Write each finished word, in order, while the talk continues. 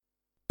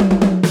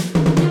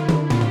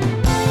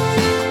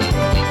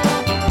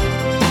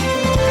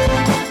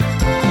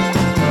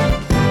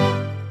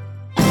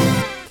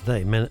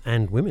say men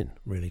and women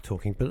really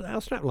talking, but our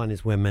strapline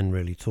is where men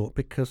really talk,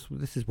 because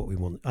this is what we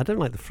want. I don't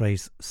like the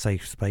phrase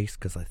safe space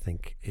because I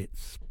think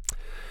it's,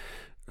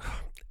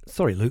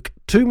 sorry Luke,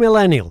 too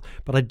millennial,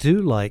 but I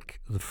do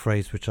like the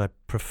phrase which I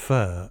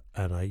prefer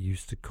and I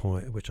used to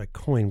coin,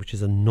 which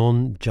is a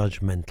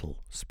non-judgmental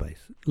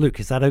space. Luke,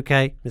 is that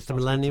okay, Mr. Sounds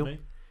Millennial?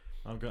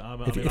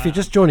 If you're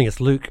just joining us,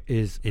 Luke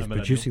is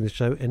producing the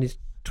show and he's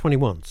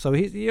 21, so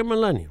you're a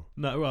millennial.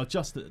 No, well,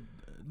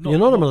 you're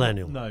not a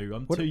millennial. No,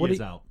 I'm 2 years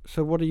out.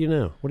 So what are you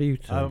now? What are you?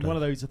 One of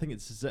those. I think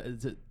it's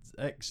is it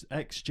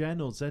X Gen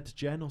or Z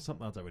Gen or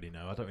something. I don't really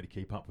know. I don't really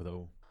keep up with it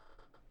all.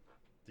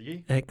 Do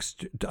you?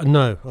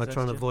 No, I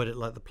try and avoid it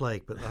like the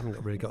plague, but I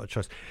haven't really got a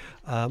choice.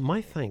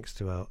 My thanks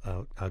to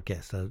our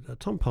guest,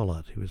 Tom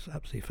Pollard, who was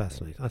absolutely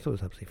fascinating. I thought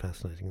it was absolutely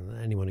fascinating.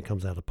 Anyone who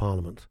comes out of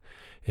Parliament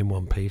in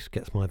one piece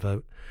gets my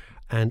vote.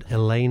 And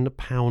Elaine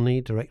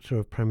Powney, Director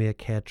of Premier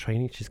Care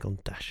Training. She's gone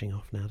dashing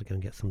off now to go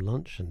and get some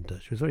lunch, and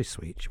she was very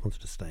sweet. She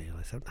wanted to stay, and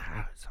I said,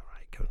 it's all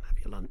right, go and have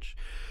your lunch.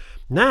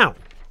 Now,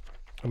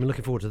 I'm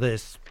looking forward to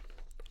this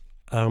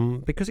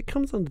because it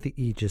comes under the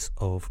aegis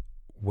of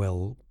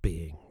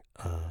well-being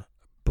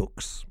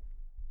books.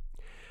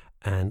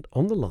 And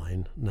on the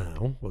line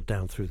now, well,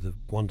 down through the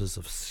wonders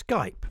of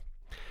Skype,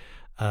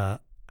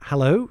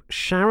 hello,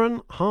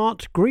 Sharon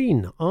Hart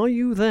Green, are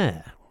you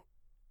there?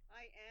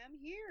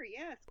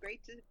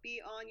 Great to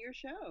be on your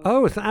show.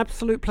 Oh, it's an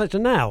absolute pleasure.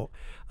 Now,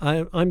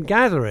 I'm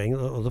gathering,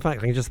 or the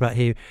fact I can just about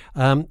hear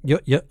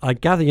you, I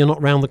gather you're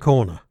not round the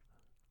corner.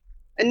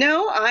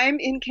 No, I'm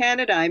in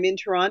Canada. I'm in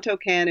Toronto,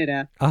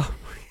 Canada. Oh,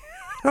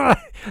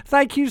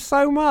 thank you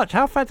so much.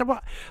 How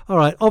fantastic. All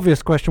right,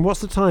 obvious question.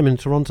 What's the time in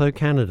Toronto,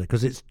 Canada?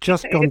 Because it's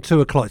just gone 2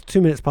 o'clock. It's 2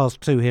 minutes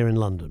past 2 here in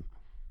London.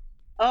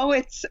 Oh,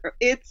 it's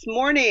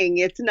morning.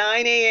 It's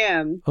 9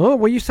 a.m. Oh,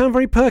 well, you sound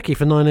very perky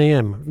for 9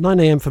 a.m. 9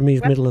 a.m. for me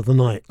is middle of the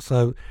night,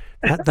 so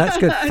that's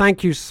good.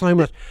 Thank you so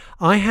much.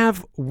 I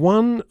have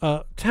one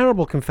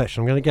terrible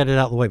confession. I'm going to get it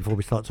out of the way before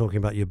we start talking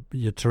about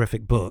your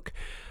terrific book.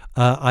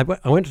 I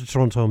went to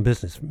Toronto on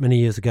business many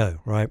years ago,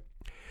 right?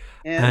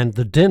 Yeah. And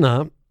the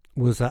dinner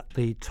was at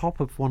the top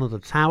of one of the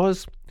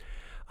towers,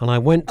 and I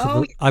went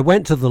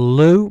to the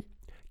loo,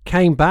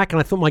 came back, and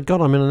I thought, my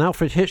God, I'm in an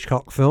Alfred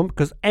Hitchcock film,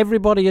 because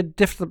everybody had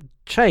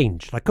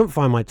changed. I couldn't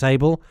find my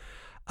table.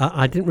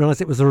 I didn't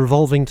realize it was a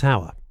revolving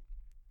tower.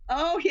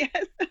 Oh, yes.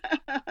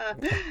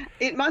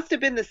 It must have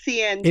been the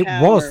CN Tower.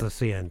 It was the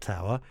CN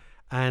Tower,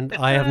 and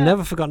I have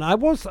never forgotten. I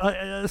was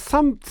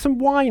some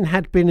wine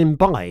had been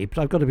imbibed.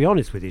 I've got to be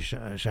honest with you,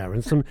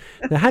 Sharon.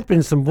 There had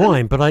been some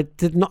wine, but I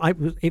did not.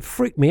 It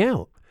freaked me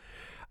out.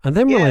 And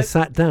then when I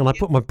sat down, I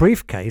put my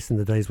briefcase, in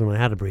the days when I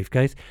had a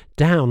briefcase,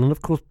 down, and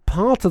of course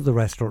part of the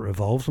restaurant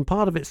revolves and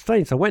part of it's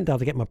strange. So I went down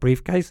to get my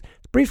briefcase.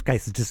 The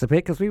briefcase had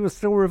disappeared because we were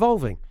still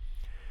revolving.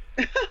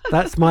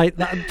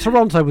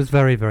 Toronto was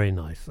very, very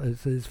nice.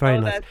 It's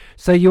very nice.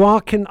 So you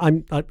are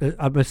I'm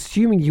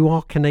assuming you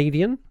are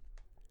Canadian?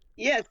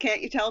 Yes,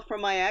 can't you tell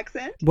from my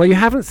accent? Well, you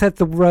haven't said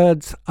the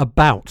words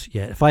about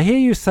yet. If I hear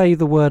you say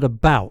the word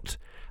about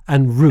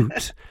and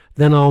root,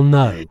 then I'll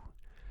know.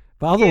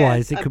 But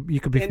otherwise, you could be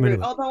familiar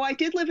with it. Although I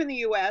did live in the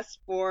U.S.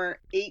 for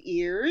 8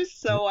 years,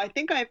 so I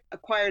think I've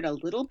acquired a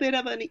little bit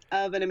of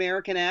an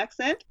American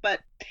accent. But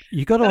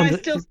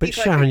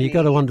Sharon, you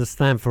got to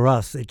understand. For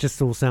us, it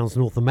just all sounds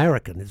North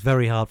American. It's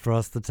very hard for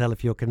us to tell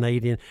if you're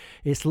Canadian.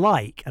 It's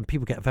like, and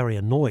people get very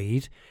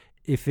annoyed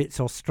if it's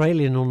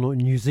Australian or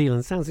New Zealand.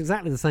 It sounds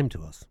exactly the same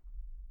to us.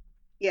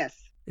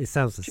 Yes, it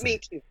sounds the same. To me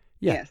too.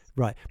 Yeah, yes,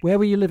 right. Where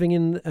were you living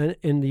in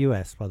the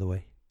U.S., by the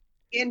way?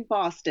 In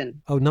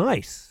Boston. Oh,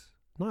 nice.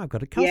 No, I've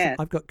got a cousin. Yes.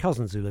 I've got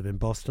cousins who live in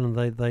Boston,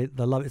 and they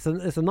love it.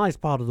 It's a nice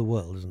part of the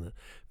world, isn't it?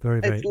 Very,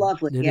 very. It's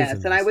lovely.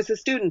 Yes, and I was a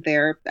student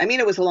there. I mean,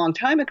 it was a long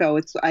time ago.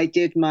 I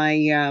did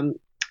my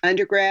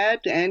undergrad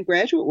and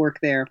graduate work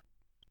there.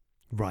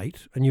 Right,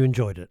 and you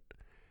enjoyed it.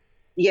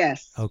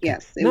 Yes. Okay.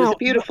 Yes, it was a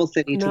beautiful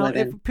city to live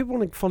in. If people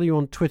want to follow you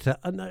on Twitter,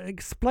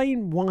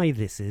 explain why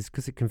this is,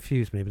 because it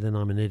confused me, but then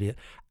I'm an idiot.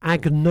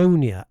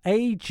 Agnonia,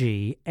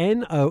 Agnonia.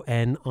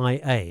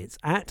 It's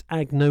at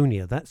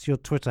Agnonia. That's your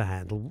Twitter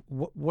handle.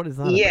 What is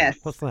that? Yes.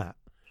 About? What's that?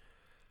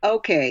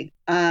 Okay.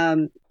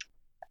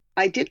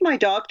 I did my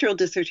doctoral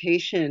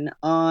dissertation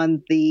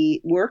on the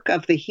work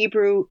of the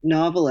Hebrew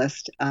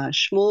novelist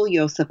Shmuel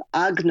Yosef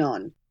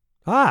Agnon.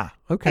 Ah,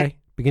 okay.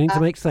 Beginning to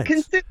make sense. I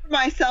consider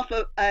myself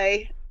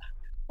a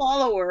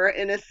follower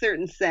in a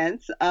certain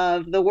sense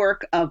of the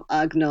work of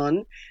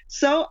Agnon.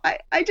 So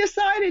I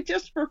decided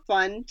just for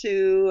fun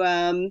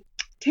to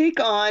take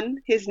on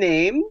his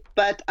name,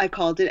 but I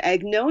called it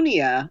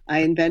Agnonia. I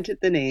invented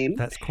the name.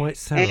 That's quite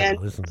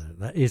cerebral, isn't it?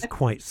 That is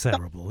quite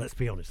cerebral. Let's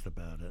be honest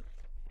about it.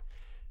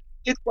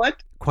 It's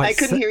what? I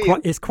couldn't hear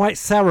you. It's quite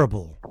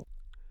cerebral.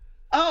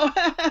 Oh.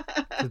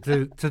 to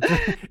do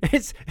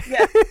it's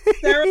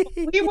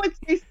cerebral. We would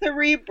say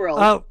cerebral.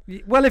 Oh,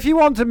 well, if you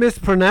want to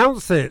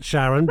mispronounce it,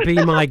 Sharon,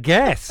 be my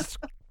guest.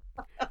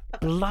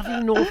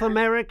 Bloody North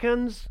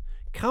Americans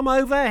come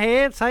over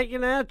here,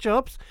 taking our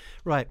jobs.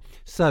 Right.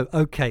 So,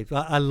 okay,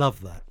 I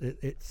love that.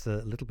 It's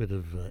a little bit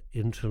of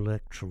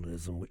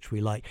intellectualism, which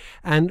we like.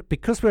 And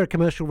because we're a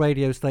commercial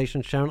radio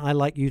station, Sharon, I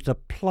like you to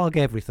plug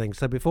everything.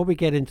 So before we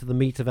get into the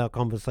meat of our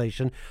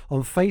conversation,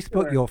 on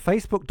Facebook, Sure. you're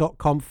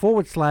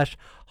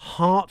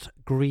facebook.com/Heart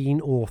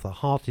Green Author.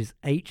 Heart is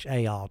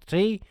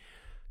HART.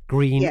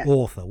 Green Yes.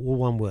 Author, all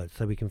one word,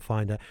 so we can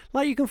find her.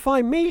 Like you can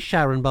find me,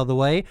 Sharon, by the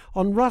way,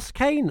 on Russ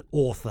Kane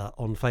Author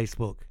on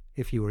Facebook,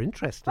 if you were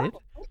interested.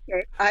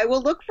 Okay. I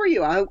will look for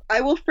you. I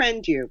will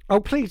friend you.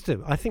 Oh, please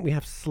do. I think we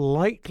have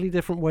slightly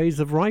different ways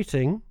of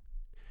writing,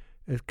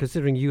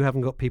 considering you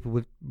haven't got people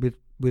with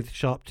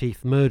sharp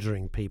teeth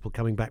murdering people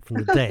coming back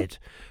from the dead.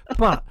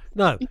 But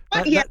no,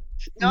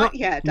 Not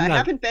yet. I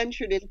haven't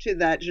ventured into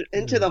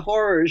the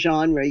horror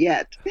genre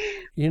yet.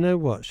 You know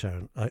what,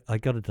 Sharon? I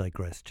got to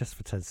digress just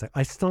for 10 seconds.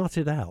 I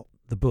started out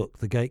the book,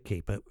 The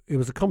Gatekeeper. It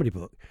was a comedy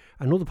book,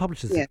 and all the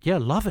publishers said, "Yeah,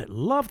 love it,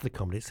 love the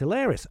comedy. It's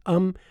hilarious.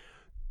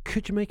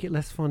 Could you make it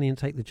less funny and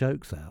take the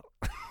jokes out?"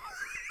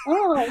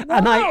 Oh, wow.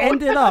 And I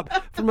ended up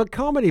from a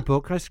comedy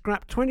book. I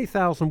scrapped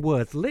 20,000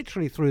 words,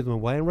 literally threw them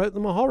away, and wrote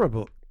them a horror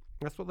book.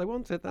 That's what they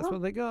wanted. That's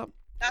what they got.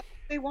 That's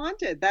what they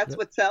wanted. That's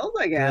what sells,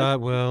 I guess.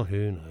 Well,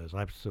 who knows?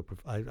 I'm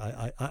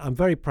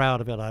very proud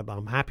of it.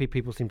 I'm happy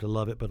people seem to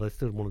love it, but I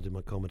still want to do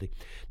my comedy.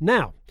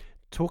 Now,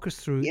 talk us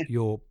through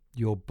your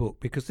book,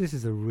 because this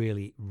is a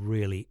really,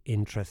 really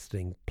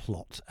interesting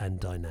plot and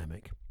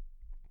dynamic.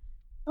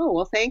 Oh,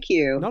 well, thank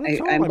you. Not at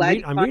all. I'm glad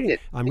you found it.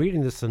 I'm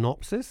reading the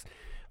synopsis.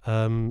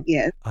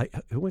 Yes.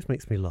 It always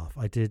makes me laugh.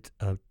 I did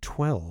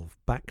 12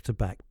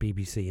 back-to-back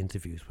BBC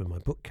interviews when my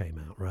book came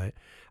out, right?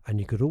 And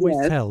you could always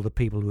tell the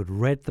people who had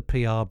read the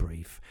PR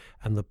brief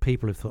and the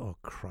people who thought, "Oh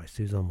Christ,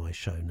 who's on my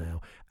show now?"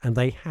 And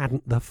they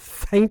hadn't they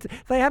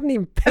hadn't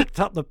even picked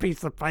up the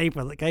piece of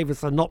paper that gave a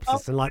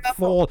synopsis in like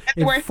four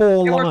lines.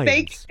 Were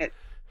faking it.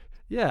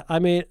 Yeah, I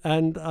mean,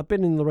 and I've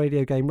been in the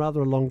radio game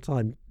rather a long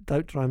time.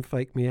 Don't try and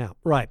fake me out.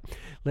 Right,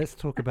 let's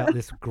talk about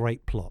this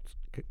great plot.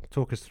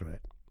 Talk us through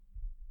it.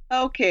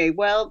 Okay,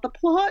 well, the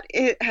plot,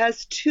 it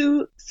has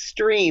two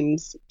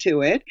streams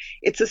to it.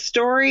 It's a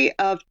story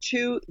of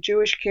two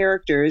Jewish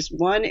characters.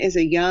 One is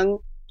a young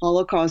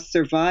Holocaust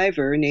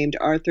survivor named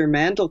Arthur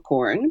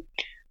Mandelkorn,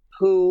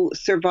 who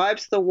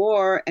survives the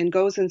war and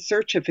goes in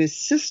search of his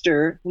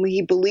sister, whom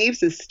he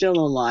believes is still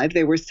alive.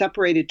 They were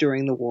separated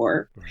during the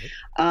war. Right.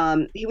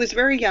 He was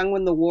very young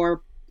when the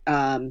war,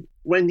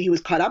 when he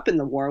was caught up in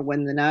the war,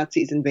 when the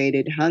Nazis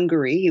invaded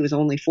Hungary. He was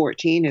only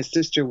 14. His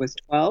sister was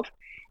 12.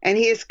 And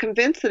he is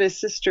convinced that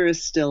his sister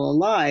is still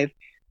alive.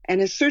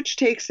 And his search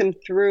takes him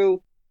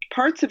through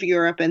parts of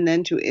Europe and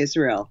then to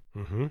Israel.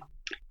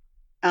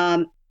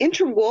 Mm-hmm.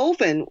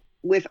 Interwoven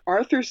with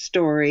Arthur's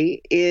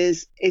story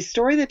is a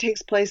story that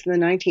takes place in the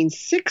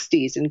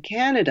 1960s in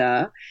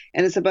Canada.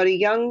 And it's about a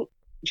young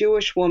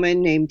Jewish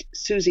woman named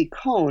Susie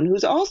Kohn,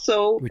 who's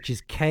also... Which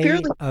is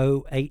Kohn.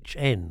 Kohn.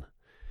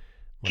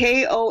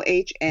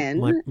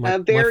 My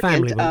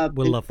family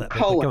will love that.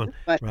 Cohen.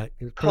 Right.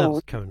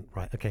 Cohen.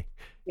 Right. Okay.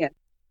 Yeah.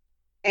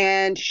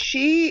 And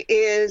she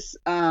is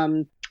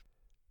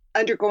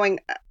undergoing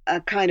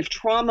a kind of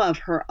trauma of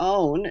her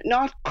own,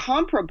 not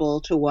comparable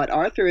to what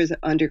Arthur is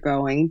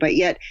undergoing, but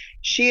yet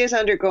she is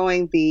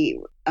undergoing the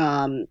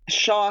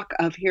shock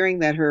of hearing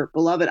that her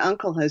beloved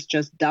uncle has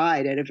just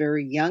died at a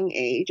very young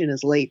age, in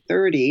his late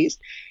 30s.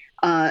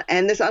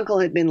 And this uncle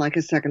had been like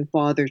a second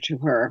father to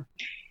her.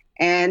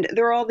 And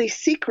there are all these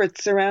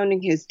secrets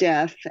surrounding his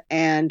death,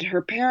 and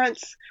her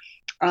parents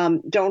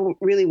don't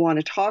really want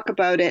to talk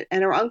about it.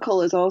 And her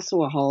uncle is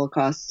also a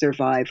Holocaust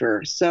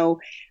survivor. So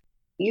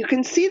you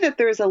can see that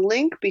there's a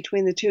link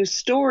between the two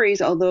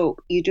stories, although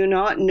you do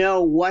not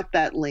know what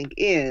that link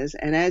is.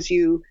 And as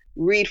you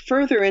read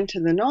further into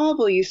the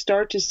novel, you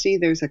start to see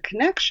there's a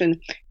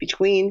connection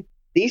between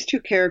these two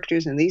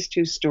characters and these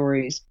two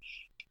stories.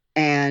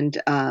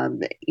 And,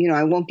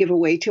 I won't give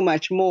away too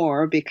much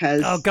more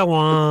because... Oh, go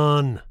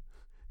on.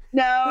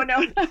 No.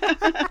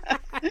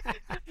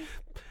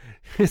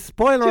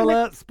 Spoiler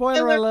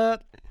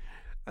alert.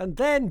 And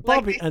then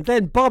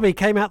Bobby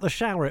came out the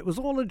shower. It was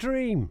all a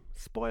dream.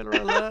 Spoiler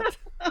alert.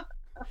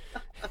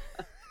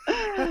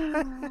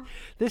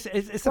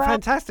 It's a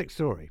fantastic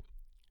story.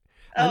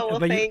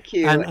 Thank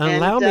you. And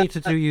allow me to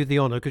do you the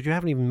honor, because you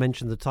haven't even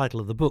mentioned the title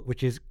of the book,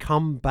 which is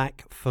Come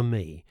Back for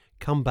Me.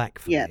 Come Back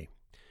for Me.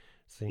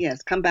 See?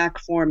 Yes, Come Back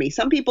for Me.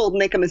 Some people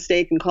make a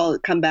mistake and call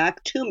it Come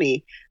Back to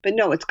Me, but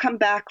no, it's Come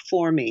Back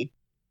for Me.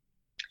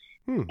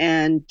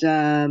 And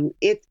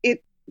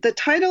the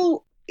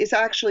title is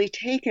actually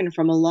taken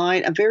from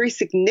a very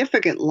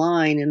significant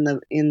line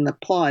in the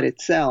plot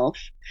itself,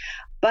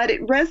 but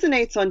it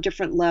resonates on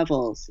different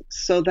levels.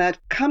 So that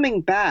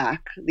coming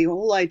back, the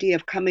whole idea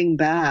of coming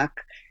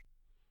back,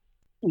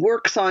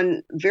 works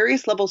on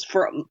various levels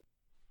for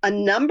a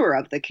number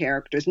of the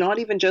characters, not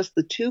even just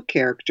the two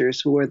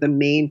characters who are the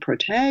main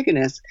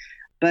protagonists,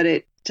 but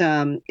it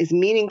is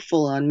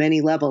meaningful on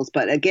many levels.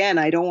 But again,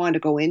 I don't want to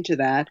go into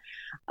that.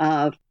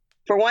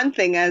 for one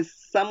thing, as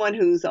someone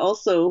who's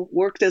also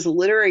worked as a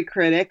literary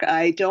critic,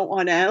 I don't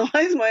want to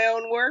analyze my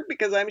own work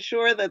because I'm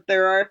sure that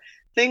there are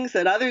things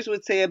that others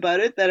would say about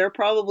it that are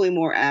probably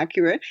more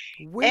accurate.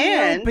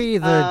 We'll be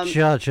the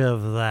judge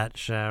of that,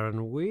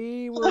 Sharon.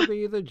 We will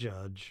be the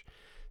judge.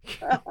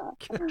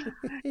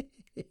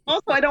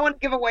 Also, I don't want to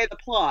give away the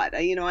plot.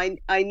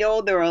 I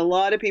know there are a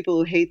lot of people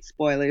who hate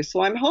spoilers,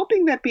 so I'm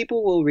hoping that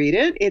people will read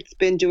it. It's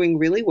been doing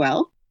really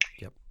well.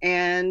 Yep.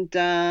 And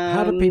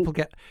how do people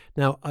get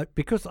now?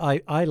 Because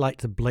I like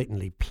to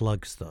blatantly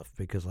plug stuff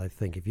because I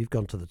think if you've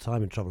gone to the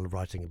time and trouble of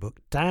writing a book,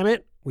 damn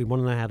it, we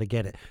want to know how to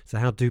get it. So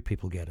how do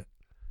people get it?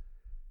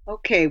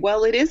 Okay,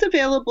 well, it is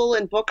available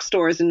in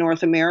bookstores in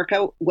North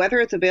America. Whether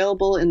it's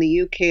available in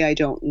the UK, I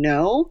don't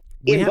know.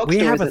 We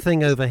have a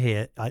thing over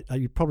here.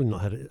 You've probably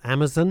not heard of it.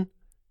 Amazon.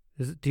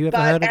 Do you ever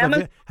heard of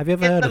it? Have you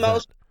ever heard of it? It's the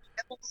most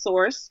reliable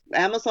source.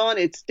 Amazon.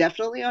 It's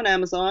definitely on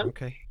Amazon.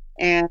 Okay.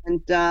 And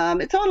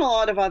it's on a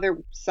lot of other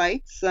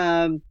sites.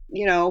 All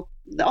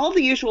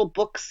the usual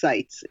book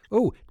sites.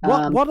 Oh,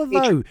 what are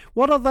those?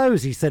 What are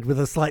those? He said with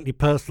a slightly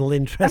personal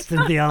interest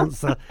in the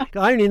answer.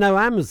 I only know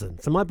Amazon,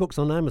 so my book's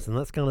on Amazon.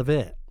 That's kind of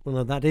it. Well,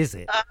 no, that is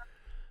it.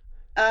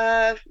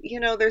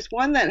 There's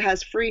one that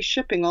has free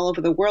shipping all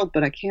over the world,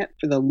 but I can't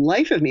for the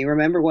life of me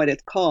remember what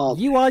it's called.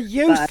 You are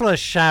useless,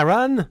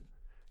 Sharon.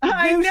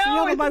 I know, you're the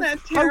isn't most that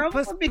terrible?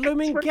 hopeless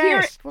blooming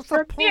guest. What's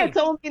the point? Me, it's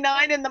only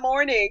 9 a.m.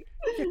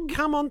 You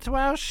come onto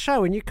our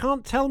show and you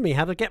can't tell me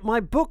how to get my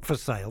book for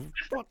sale.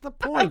 What's the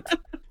point?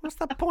 What's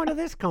the point of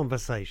this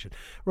conversation?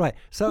 Right.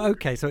 So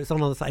okay. So it's on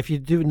the site. If you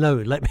do know,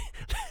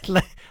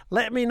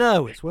 let me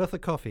know. It's worth a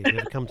coffee if you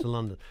ever come to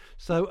London.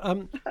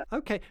 So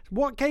okay.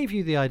 What gave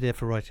you the idea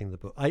for writing the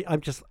book?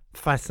 I'm just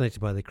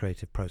fascinated by the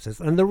creative process,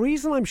 and the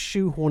reason I'm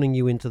shoehorning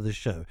you into the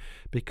show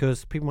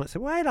because people might say,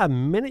 "Wait a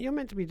minute, you're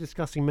meant to be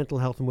discussing mental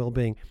health and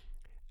well-being."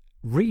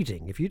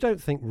 Reading. If you don't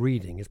think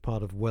reading is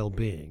part of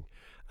well-being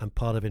and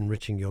part of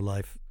enriching your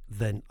life,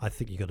 then I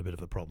think you've got a bit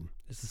of a problem.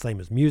 It's the same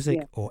as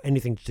music or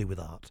anything to do with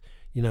art.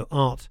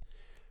 Art,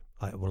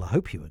 I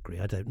hope you agree.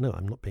 I don't know.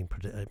 I'm not being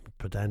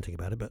pedantic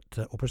about it, but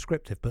or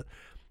prescriptive. But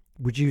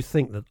would you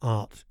think that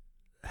art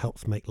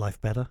helps make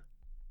life better?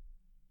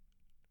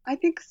 I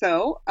think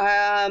so.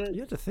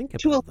 You have to think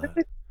about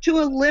that. To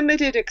a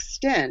limited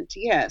extent,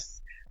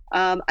 yes.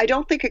 I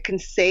don't think it can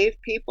save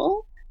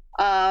people.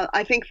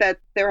 I think that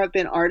there have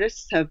been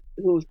artists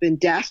who have been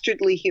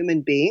dastardly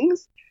human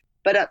beings.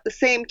 But at the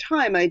same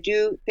time, I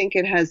do think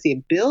it has the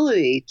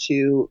ability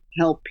to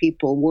help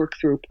people work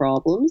through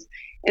problems.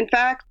 In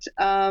fact,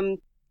 I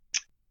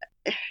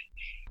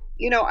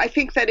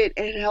think that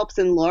it helps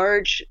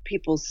enlarge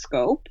people's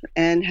scope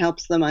and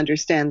helps them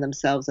understand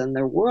themselves and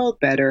their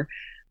world better.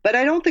 But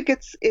I don't think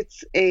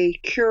it's a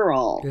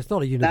cure-all. It's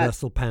not a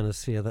universal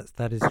panacea.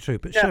 That is true.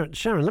 But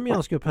Sharon, let me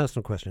ask you a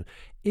personal question.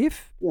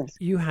 If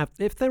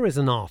there is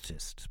an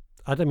artist,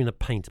 I don't mean a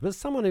painter, but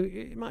someone who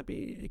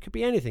it could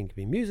be anything. It could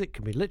be music, it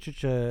could be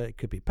literature, it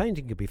could be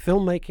painting, it could be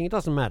filmmaking. It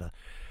doesn't matter.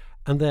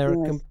 And they're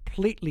a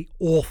completely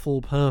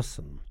awful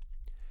person,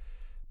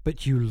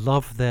 but you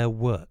love their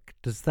work.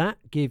 Does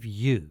that give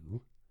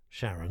you,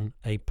 Sharon,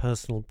 a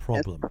personal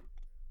problem?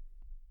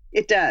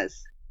 It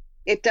does.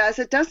 It does.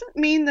 It doesn't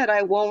mean that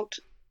I won't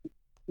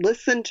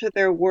listen to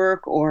their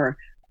work or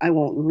I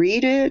won't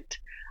read it,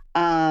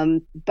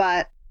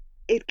 but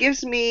it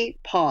gives me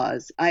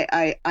pause.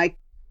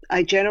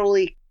 I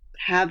generally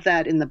have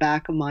that in the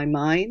back of my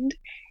mind,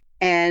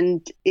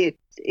 and it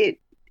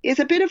is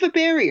a bit of a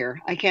barrier.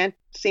 I can't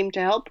seem to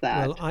help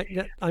that. Well,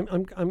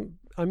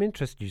 I'm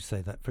interested you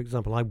say that. For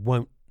example, I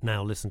won't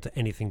now listen to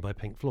anything by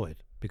Pink Floyd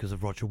because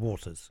of Roger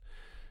Waters,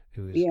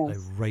 who is a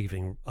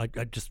raving. I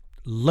just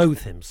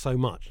loathe him so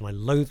much, and I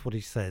loathe what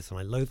he says, and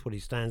I loathe what he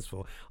stands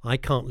for. I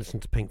can't listen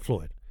to Pink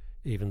Floyd,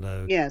 even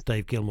though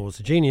Dave Gilmour was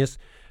a genius.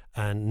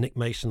 And Nick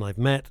Mason I've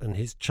met, and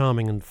he's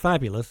charming and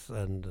fabulous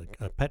and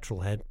a petrol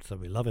head, so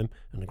we love him,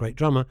 and a great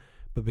drummer.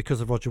 But because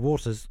of Roger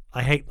Waters,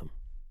 I hate them.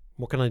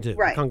 What can I do?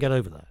 Right. I can't get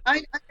over that.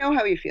 I know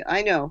how you feel.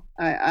 I know.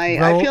 I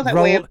feel that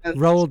way about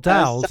Roald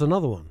Dahl's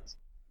another one.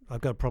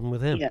 I've got a problem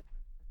with him. Yeah.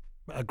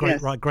 A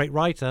great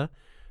writer,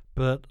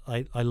 but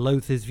I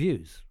loathe his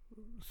views.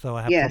 So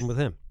I have a problem with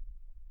him.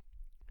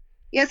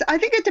 Yes, I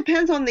think it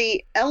depends on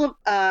the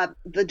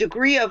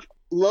degree of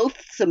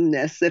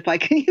loathsomeness, if I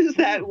can use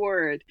that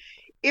word.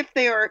 If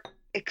they are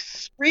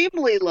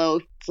extremely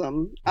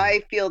loathsome,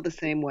 I feel the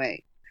same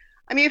way.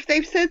 I mean, if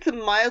they've said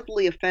some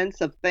mildly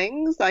offensive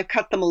things, I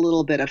cut them a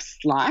little bit of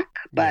slack.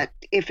 But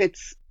if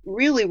it's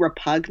really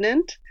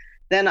repugnant,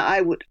 then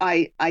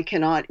I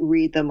cannot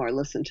read them or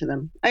listen to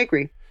them. I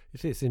agree.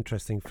 It's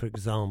interesting. For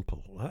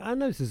example, I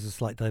know this is a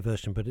slight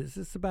diversion, but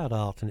it's about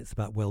art and it's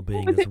about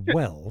well-being as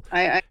well.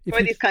 I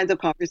enjoy these kinds of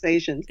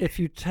conversations. If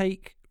you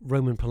take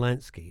Roman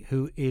Polanski,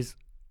 who is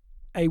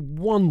a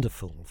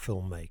wonderful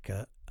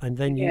filmmaker, and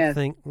then you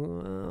think,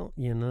 well,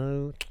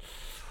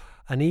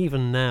 and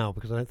even now,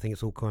 because I don't think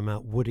it's all come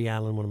out, Woody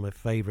Allen, one of my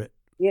favorite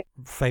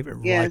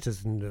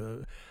writers,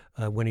 and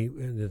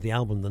when the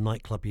album The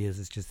Nightclub Years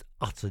is just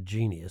utter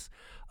genius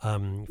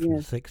from the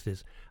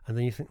 60s, and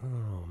then you think,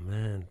 oh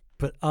man,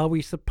 but are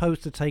we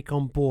supposed to take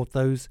on board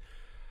those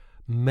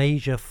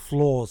major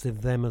flaws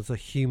in them as a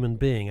human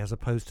being as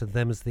opposed to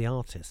them as the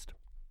artist?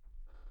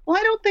 Well,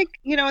 I don't think,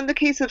 in the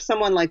case of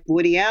someone like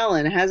Woody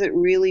Allen, has it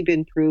really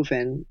been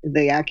proven,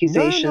 the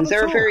accusations? No,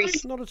 They're very.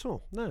 not at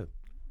all. No.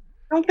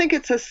 I don't think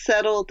it's a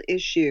settled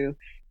issue.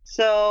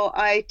 So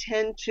I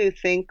tend to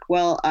think,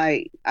 well,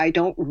 I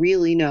don't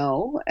really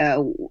know,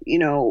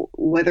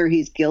 whether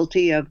he's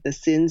guilty of the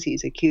sins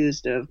he's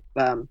accused of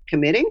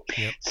committing.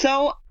 Yep.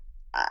 So,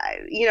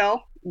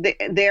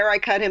 there I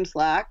cut him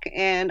slack,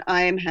 and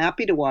I am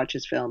happy to watch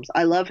his films.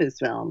 I love his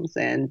films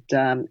and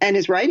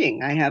his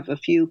writing. I have a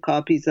few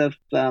copies of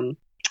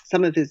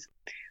some of his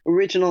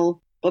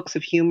original books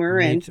of humor,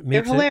 and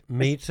they're hilarious.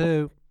 Me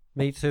too.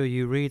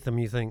 You read them,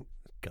 you think,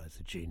 guy's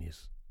a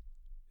genius.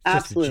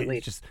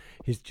 Absolutely.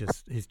 He's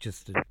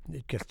just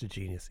a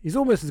genius. He's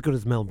almost as good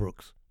as Mel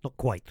Brooks. Not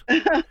quite.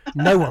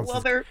 No one's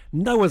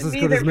as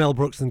good as Mel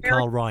Brooks and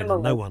Carl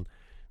Reiner.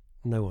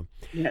 No one.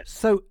 Yes.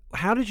 So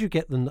how did you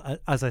get them?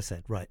 As I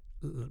said, right,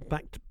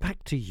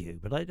 back to you.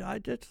 But I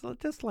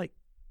just like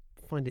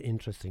find it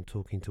interesting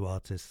talking to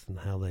artists and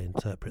how they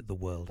interpret the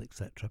world,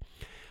 etc.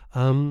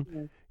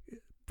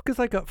 Because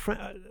I've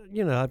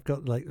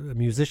got like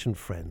musician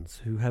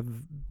friends who have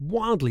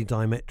wildly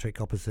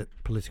diametric opposite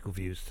political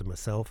views to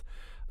myself,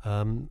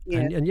 and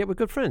yet we're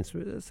good friends.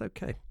 It's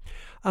okay.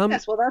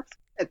 Yes, well, that's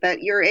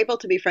that you're able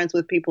to be friends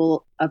with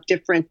people of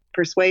different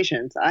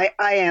persuasions. I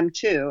am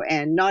too,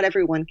 and not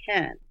everyone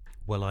can.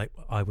 Well,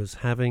 I was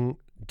having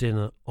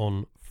dinner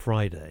on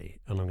Friday,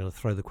 and I'm going to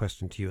throw the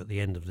question to you at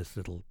the end of this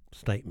little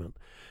statement,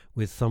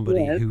 with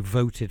somebody who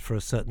voted for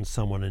a certain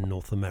someone in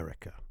North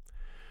America.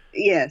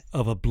 Yes.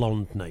 Of a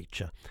blonde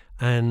nature,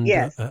 and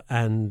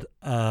and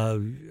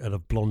a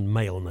blonde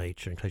male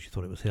nature, in case you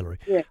thought it was Hillary.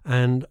 Yeah.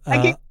 And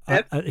and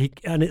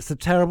it's a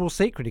terrible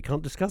secret. He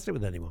can't discuss it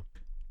with anyone.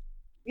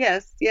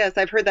 Yes,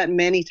 I've heard that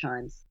many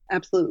times.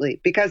 Absolutely,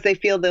 because they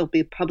feel they'll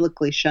be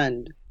publicly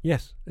shunned.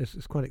 Yes,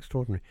 it's quite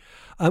extraordinary.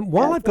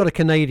 While I've got a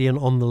Canadian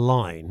on the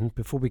line,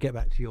 before we get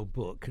back to your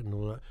book and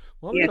all that,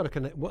 while we've got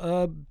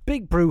a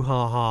big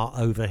brouhaha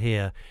over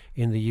here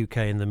in the UK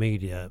in the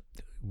media,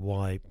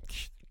 why?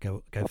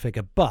 Go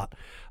figure. But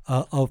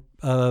of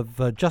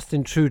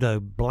Justin Trudeau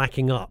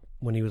blacking up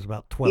when he was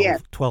about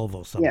 12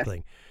 or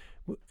something.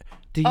 Yes.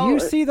 Do you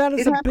see that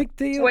as a big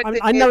deal?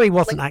 I know he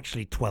wasn't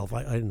actually 12.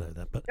 I know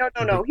that, but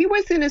no. He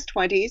was in his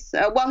 20s.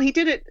 Well, he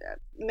did it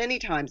many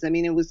times. I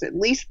mean, it was at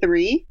least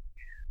 3,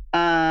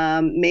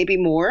 maybe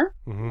more,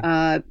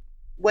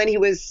 when he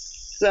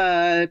was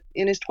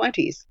in his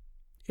 20s.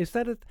 Is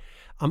that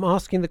I'm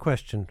asking the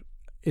question.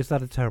 Is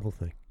that a terrible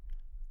thing?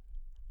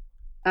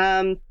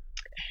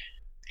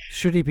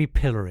 Should he be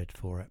pilloried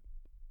for it?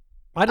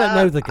 I don't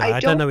know the guy.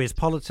 I don't know his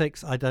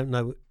politics. I don't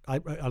know. I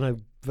know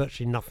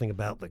virtually nothing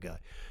about the guy.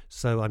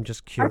 So I'm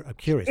just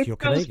curious. You're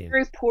Canadian.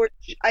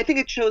 I think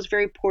it shows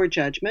very poor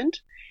judgment.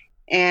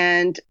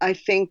 And I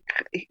think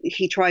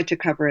he tried to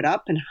cover it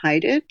up and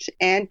hide it.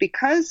 And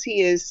because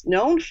he is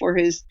known for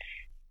his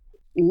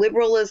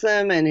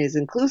liberalism and his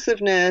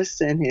inclusiveness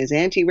and his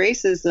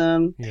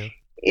anti-racism,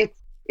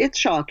 it's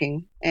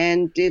shocking.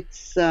 And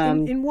it's...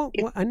 in what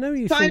way? I know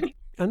you think...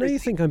 I know you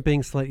think I'm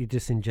being slightly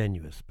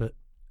disingenuous, but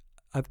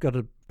I've got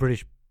a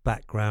British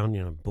background.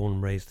 Born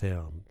and raised here.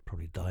 I'll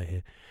probably die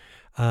here.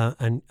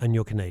 And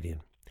you're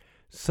Canadian.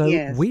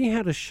 So we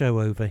had a show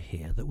over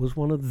here that was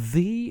one of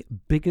the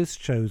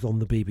biggest shows on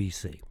the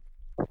BBC.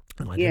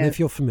 And I don't know if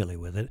you're familiar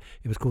with it.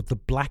 It was called the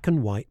Black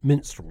and White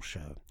Minstrel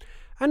Show.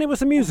 And it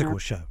was a musical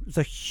show. It was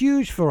a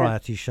huge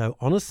variety show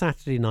on a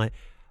Saturday night,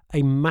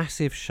 a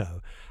massive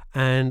show.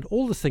 And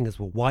all the singers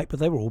were white, but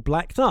they were all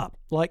blacked up,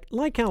 like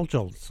Al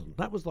Jolson.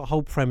 That was the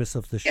whole premise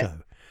of the show.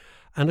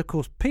 And, of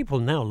course, people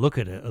now look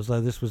at it as though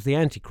this was the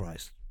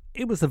Antichrist.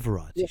 It was a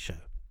variety show.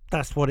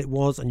 That's what it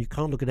was, and you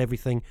can't look at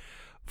everything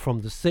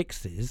from the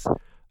 60s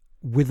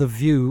with a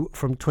view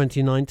from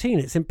 2019.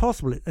 It's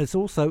impossible. It's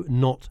also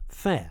not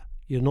fair.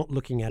 You're not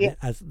looking at it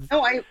as...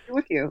 No, I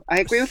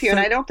agree with you. And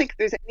I don't think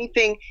there's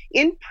anything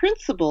in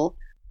principle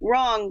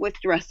wrong with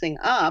dressing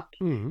up,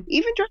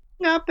 even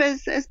dressing up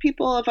as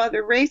people of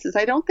other races.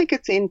 I don't think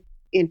it's in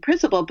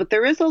principle, but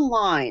there is a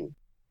line.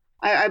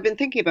 I've been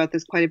thinking about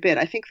this quite a bit.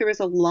 I think there is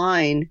a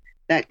line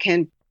that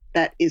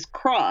is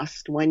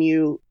crossed when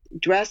you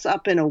dress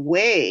up in a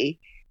way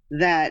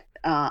that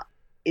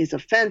is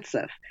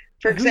offensive.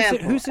 For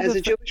example, as a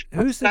Jewish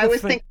person, I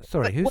was thinking,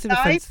 would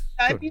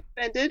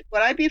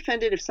I be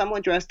offended if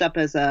someone dressed up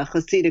as a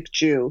Hasidic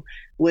Jew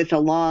with a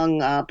long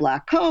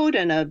black coat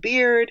and a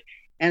beard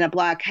and a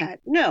black hat?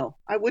 No,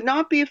 I would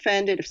not be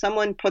offended if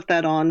someone put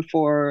that on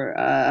for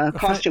a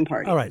costume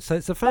party. All right, so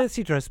it's a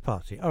fancy dress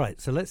party. All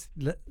right, so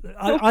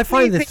I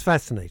find this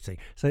fascinating.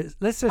 So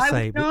let's just say...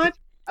 I would not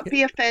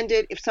be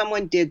offended if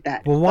someone did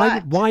that. Well,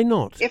 why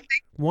not?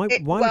 Why would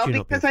you not be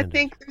offended? Because I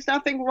think there's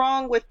nothing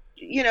wrong with,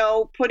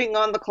 putting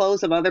on the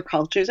clothes of other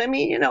cultures. I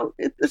mean,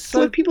 it's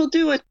what people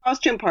do at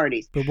costume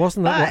parties. But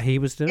wasn't that what he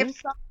was doing?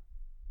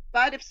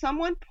 If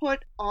someone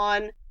put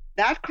on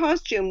that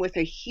costume with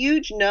a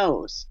huge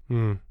nose,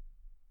 then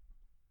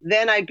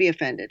I'd be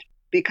offended.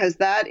 because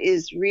that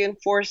is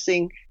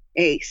reinforcing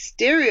a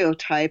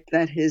stereotype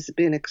that has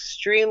been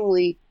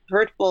extremely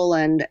hurtful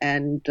and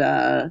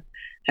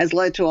has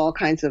led to all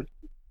kinds of,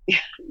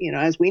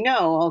 as we know,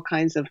 all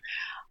kinds of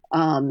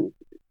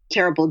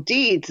terrible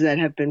deeds that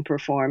have been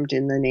performed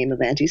in the name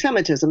of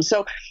anti-Semitism.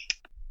 So,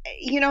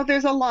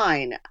 there's a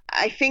line.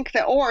 I think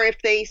that, or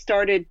if they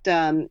started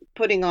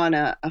putting on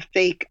a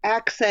fake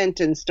accent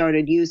and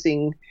started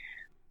using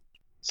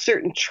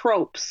certain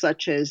tropes,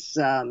 such as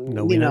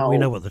we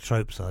know what the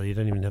tropes are. You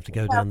don't even have to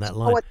go down that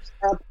line.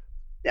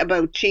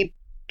 About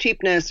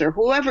cheapness or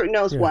whoever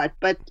knows what,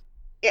 but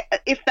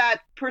if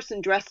that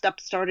person dressed up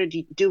started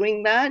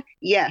doing that,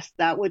 yes,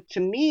 that would to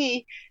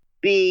me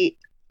be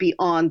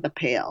beyond the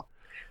pale.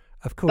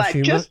 Of course,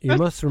 you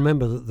must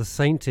remember that the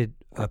sainted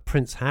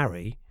Prince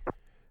Harry,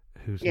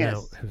 who's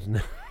now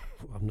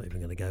I'm not even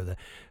going to go there.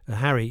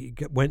 Harry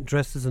went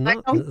dressed as a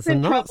Nazi. He's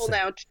in trouble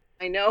now.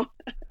 I know.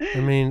 I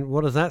mean,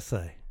 what does that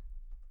say?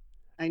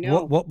 I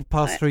know. What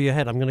passed through your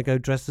head? I'm going to go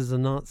dressed as a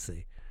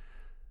Nazi,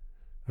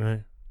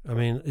 right? I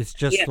mean, it's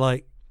just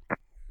like,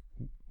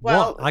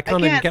 well, I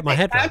can't even get my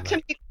head around that. To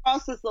me,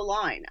 crosses the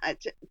line.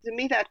 To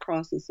me, that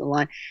crosses the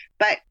line.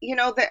 But,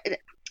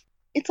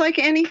 it's like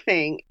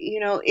anything,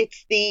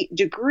 it's the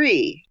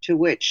degree to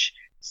which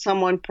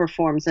someone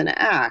performs an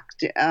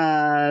act.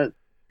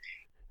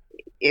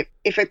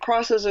 If it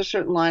crosses a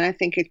certain line, I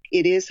think it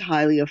is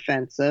highly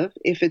offensive.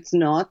 If it's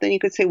not, then you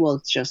could say, well,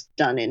 it's just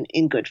done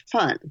in good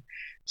fun.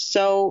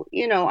 So,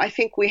 I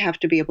think we have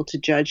to be able to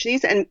judge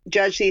these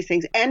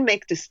things and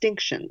make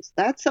distinctions.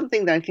 That's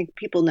something that I think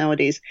people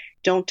nowadays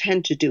don't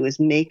tend to do, is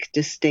make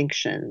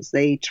distinctions.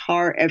 They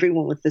tar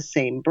everyone with the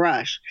same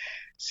brush.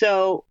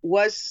 So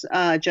was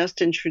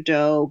Justin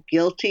Trudeau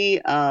guilty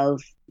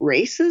of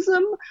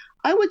racism?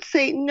 I would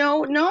say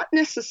no, not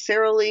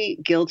necessarily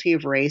guilty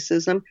of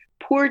racism.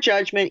 Poor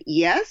judgment,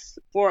 yes,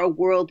 for a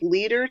world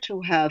leader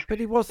to have. But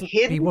he wasn't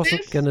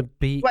going to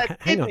be.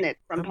 Hang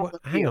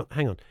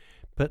on.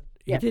 But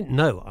he didn't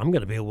know I'm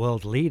going to be a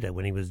world leader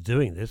when he was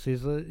doing this.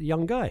 He's a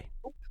young guy,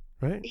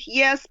 right?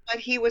 Yes,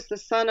 but he was the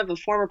son of a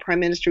former prime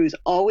minister who's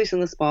always in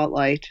the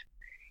spotlight,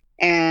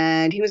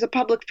 and he was a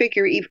public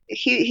figure.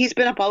 He's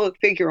been a public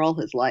figure all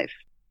his life.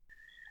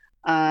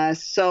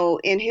 So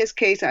in his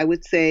case, I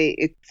would say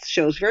it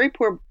shows very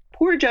poor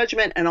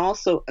judgment and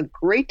also a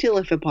great deal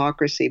of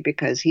hypocrisy,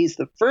 because he's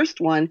the first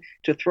one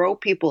to throw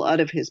people out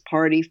of his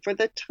party for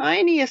the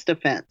tiniest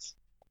offense,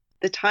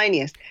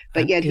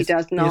 but yet he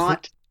does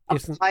not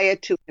apply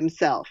it to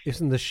himself.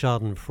 Isn't the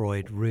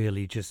Schadenfreude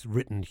really just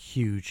written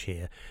huge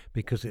here?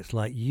 Because it's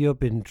like, you've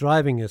been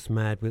driving us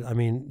mad with,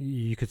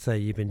 you could say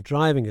you've been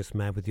driving us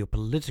mad with your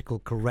political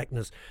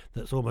correctness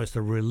that's almost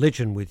a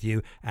religion with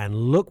you, and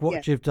look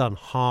what you've done.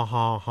 Ha,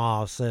 ha,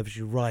 ha, serves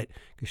you right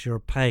because you're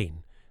a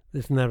pain.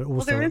 Isn't there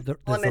also, there's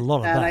a lot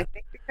of that? I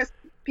think because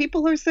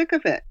people are sick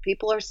of it.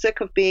 People are sick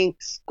of being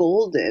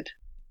scolded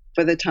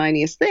for the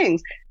tiniest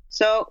things.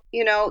 So,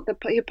 the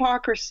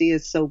hypocrisy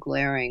is so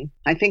glaring.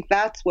 I think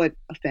that's what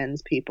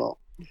offends people.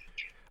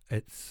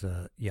 It's,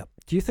 yeah.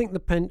 Do you think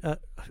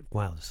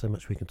wow, there's so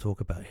much we can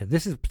talk about here.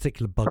 This is a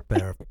particular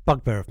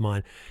bugbear of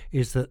mine,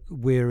 is that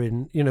we're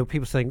in,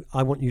 people saying,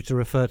 I want you to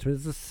refer to him.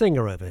 There's a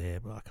singer over here,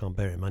 but I can't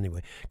bear him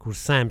anyway, called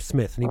Sam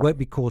Smith, and he won't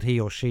be called he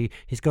or she.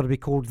 He's got to be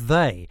called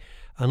they.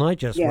 And I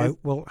just wrote,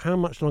 well, how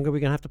much longer are we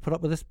going to have to put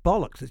up with this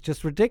bollocks? It's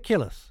just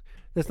ridiculous.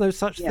 There's no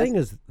such thing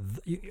as,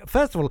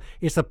 first of all,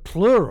 it's a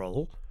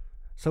plural.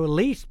 So at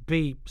least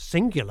be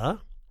singular.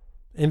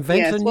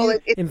 Invent a new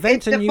word. It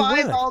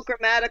defies all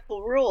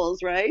grammatical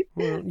rules, right?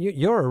 Well,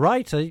 you're a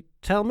writer.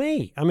 Tell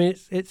me.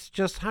 It's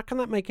just, how can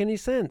that make any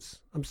sense?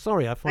 I'm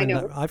sorry. I find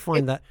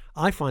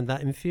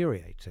that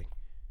infuriating.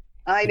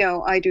 I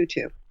know. I do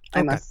too.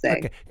 I must say.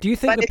 Okay. Do you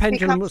think the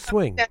pendulum will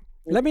swing?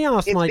 Let me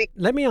ask my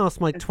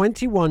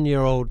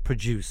 21-year-old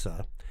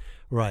producer,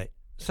 right?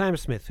 Sam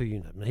Smith, who you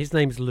know, his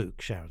name's Luke,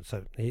 Sharon.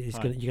 So you're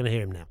going to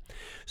hear him now.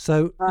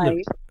 So,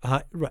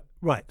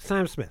 right,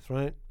 Sam Smith,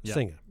 right,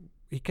 singer.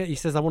 He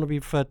says, I want to be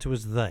referred to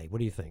as they. What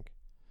do you think?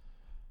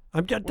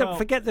 Don't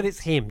forget that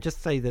it's him.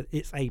 Just say that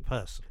it's a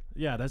person.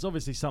 Yeah, there's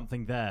obviously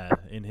something there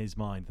in his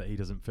mind that he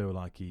doesn't feel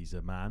like he's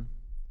a man,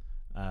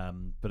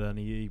 but then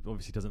he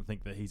obviously doesn't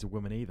think that he's a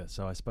woman either.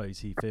 So I suppose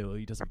he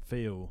doesn't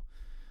feel.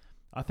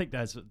 I think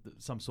there's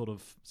some sort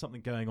of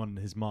something going on in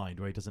his mind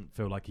where he doesn't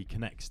feel like he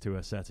connects to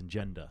a certain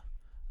gender.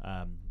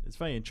 It's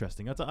very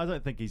interesting. I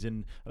don't think he's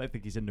in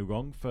the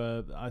wrong.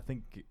 I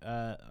think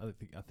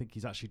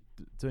he's actually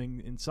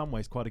doing in some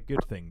ways quite a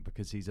good thing,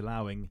 because he's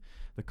allowing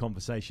the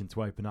conversation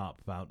to open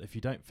up about, if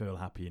you don't feel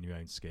happy in your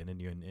own skin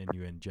and in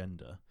your own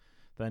gender,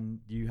 then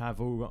you have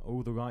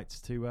all the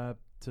rights to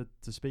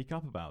speak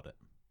up about it.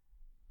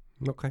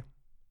 Okay.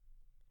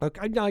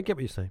 Okay, no, I get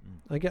what you're saying.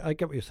 I get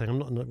what you're saying. I'm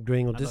not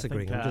agreeing or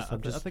disagreeing.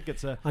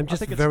 I'm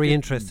just very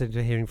interested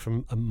in hearing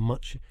from a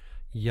much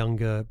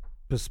younger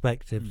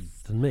perspective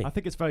than me. I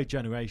think it's very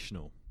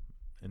generational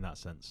in that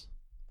sense.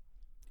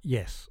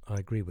 Yes, I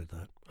agree with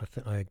that.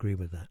 I agree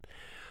with that.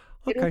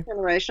 Okay. It is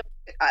generational.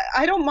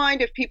 I don't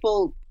mind if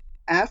people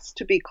ask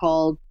to be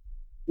called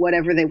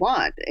whatever they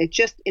want. It's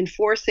just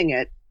enforcing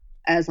it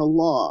as a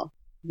law.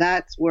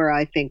 That's where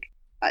I think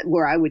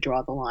where I would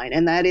draw the line,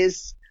 and that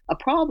is a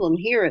problem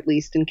here, at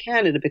least in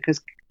Canada,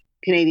 because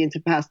Canadians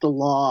have passed a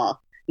law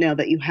now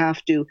that you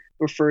have to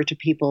refer to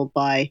people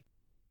by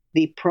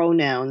the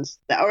pronouns,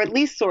 or at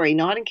least, sorry,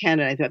 not in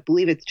Canada. I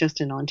believe it's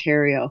just in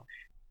Ontario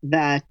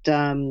that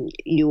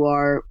you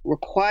are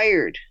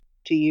required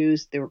to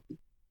use the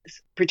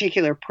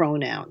particular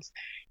pronouns.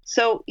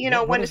 So,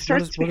 when it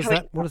starts to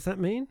become... What does that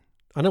mean?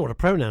 I know what a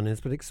pronoun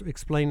is, but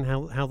explain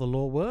how the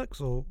law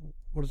works, or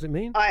what does it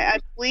mean? I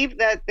believe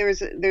that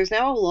there's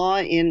now a law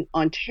in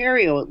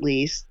Ontario, at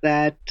least,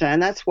 that,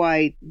 and that's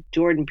why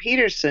Jordan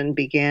Peterson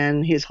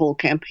began his whole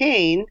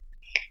campaign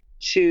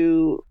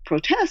to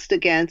protest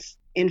against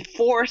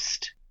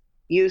enforced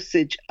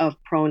usage of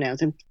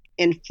pronouns and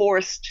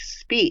enforced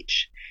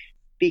speech,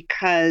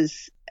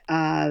 because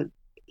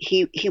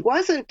he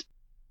wasn't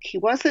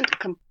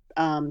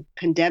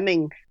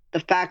condemning the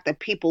fact that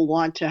people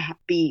want to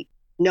be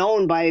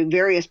known by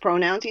various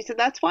pronouns. He said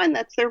that's fine,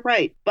 that's their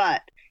right,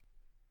 but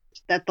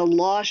that the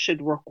law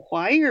should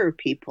require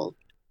people,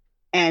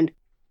 and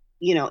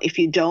if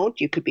you don't,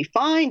 you could be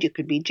fined, you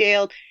could be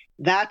jailed.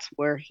 That's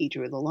where he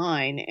drew the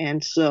line,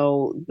 and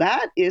so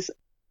that is,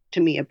 to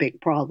me, a big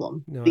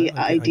problem. The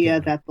idea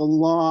that the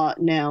law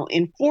now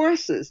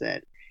enforces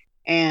it,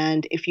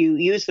 and if you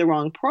use the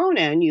wrong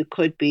pronoun, you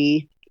could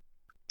be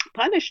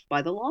punished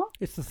by the law.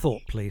 It's the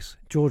thought, please.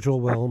 George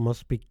Orwell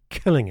must be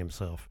killing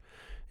himself.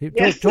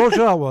 Yes. George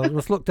Orwell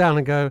must look down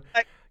and go,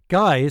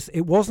 guys,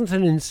 it wasn't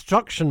an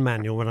instruction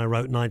manual when I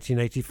wrote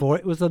 1984.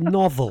 It was a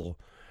novel.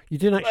 You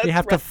didn't actually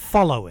have to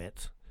follow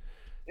it.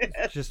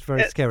 It's just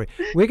very scary.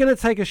 We're going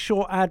to take a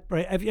short ad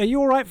break. Are you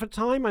all right for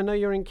time? I know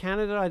you're in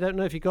Canada. I don't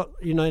know if you got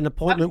an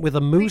appointment with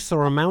a moose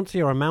or a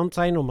mountie or a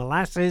mountain or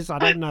molasses. I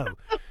don't know.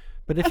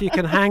 But if you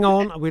can hang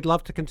on, we'd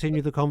love to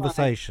continue the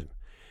conversation.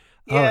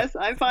 Yes,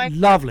 I'm fine.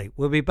 Lovely.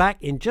 We'll be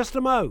back in just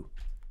a mo.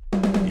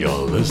 You're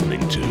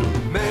listening to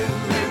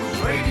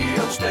Men's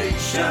Radio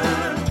Station,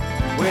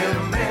 where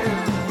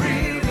men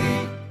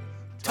really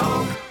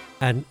talk.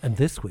 And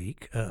this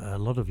week, a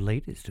lot of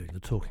ladies doing the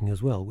talking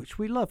as well, which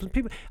we love. And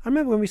people, I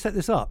remember when we set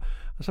this up,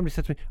 somebody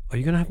said to me, "Are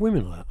you going to have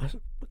women on that?" I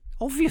said,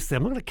 "Obviously,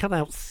 I'm not going to cut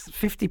out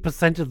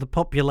 50% of the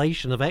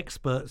population of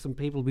experts and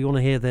people we want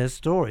to hear their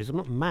stories. I'm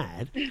not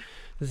mad.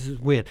 This is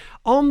weird."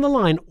 On the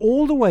line,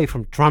 all the way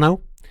from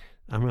Toronto.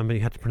 I remember you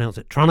had to pronounce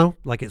it Toronto,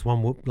 like it's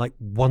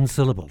one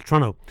syllable.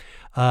 Toronto.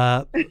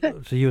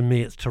 So you and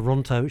me, it's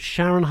Toronto.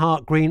 Sharon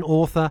Hart Green,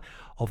 author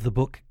of the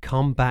book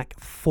Come Back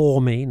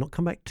For Me, not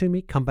Come Back To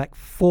Me, Come Back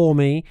For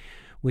Me,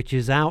 which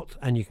is out,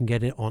 and you can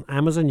get it on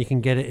Amazon. You can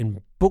get it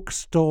in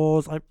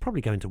bookstores. I'd probably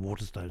go into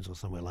Waterstones or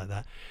somewhere like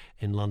that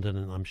in London,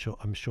 and I'm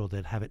sure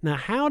they'd have it. Now,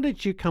 how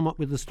did you come up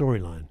with the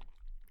storyline?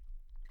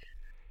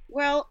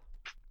 Well,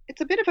 it's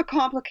a bit of a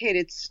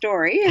complicated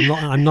story.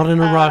 I'm not in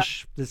a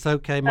rush. It's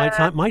okay. My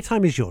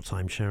time is your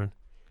time, Sharon.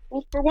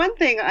 Well, for one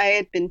thing, I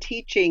had been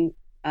teaching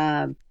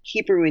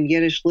Hebrew and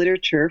Yiddish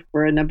literature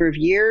for a number of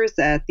years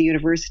at the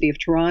University of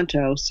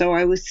Toronto. So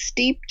I was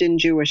steeped in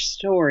Jewish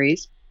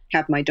stories,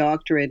 have my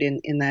doctorate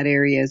in that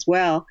area as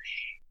well.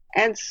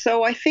 And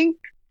so I think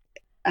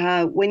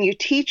when you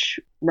teach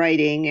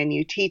writing and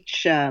you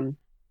teach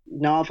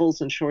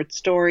novels and short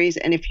stories,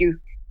 and if you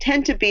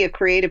tend to be a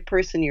creative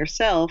person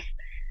yourself,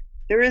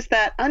 there is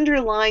that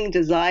underlying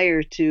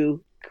desire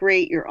to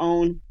create your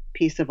own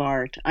piece of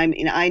art. I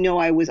mean, I know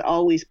I was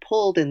always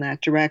pulled in that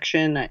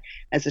direction.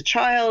 As a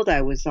child,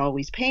 I was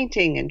always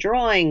painting and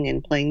drawing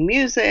and playing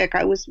music.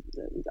 I was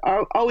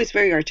always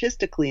very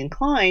artistically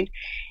inclined.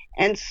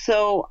 And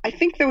so I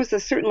think there was a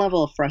certain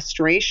level of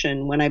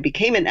frustration when I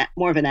became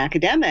more of an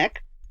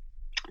academic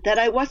that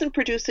I wasn't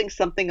producing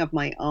something of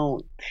my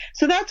own.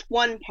 So that's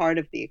one part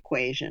of the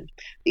equation.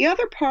 The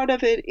other part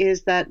of it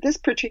is that this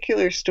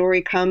particular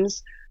story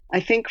comes, I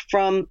think,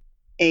 from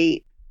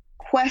a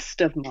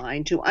quest of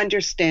mine to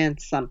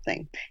understand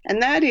something.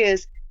 And that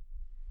is,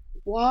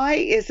 why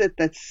is it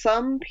that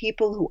some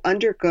people who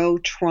undergo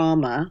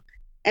trauma,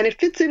 and it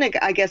fits in,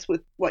 I guess,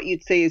 with what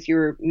you'd say is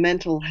your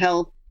mental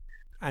health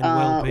and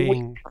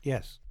well-being,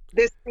 yes.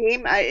 This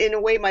theme, in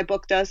a way, my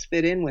book does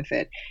fit in with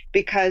it,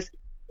 because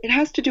it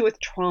has to do with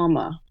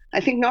trauma. I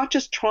think not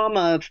just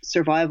trauma of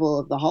survival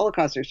of the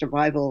Holocaust or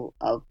survival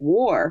of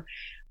war,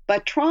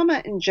 but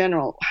trauma in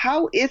general.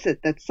 How is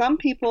it that some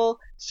people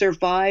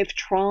survive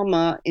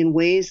trauma in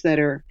ways that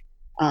are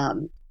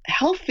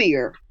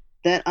healthier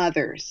than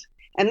others?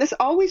 And this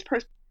always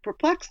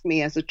perplexed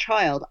me as a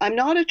child. I'm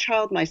not a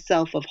child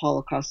myself of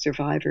Holocaust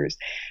survivors,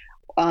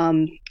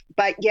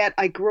 but yet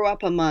I grew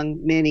up among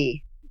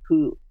many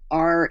who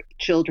are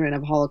children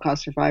of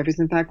Holocaust survivors.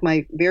 In fact,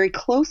 my very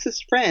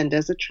closest friend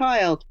as a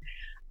child,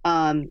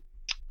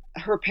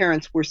 her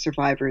parents were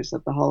survivors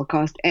of the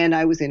Holocaust, and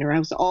I was in her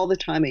house all the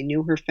time. I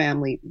knew her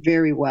family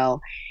very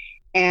well.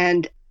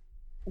 And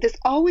this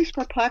always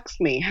perplexed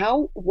me.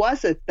 How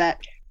was it that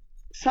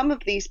some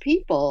of these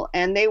people,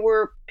 and they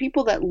were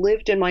people that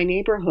lived in my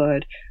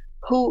neighborhood,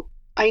 who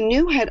I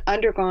knew had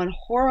undergone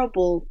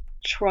horrible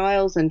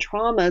trials and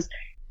traumas,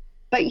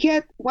 but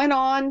yet went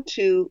on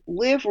to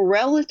live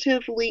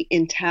relatively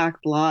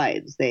intact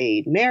lives.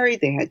 They married,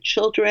 they had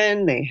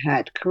children, they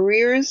had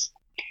careers.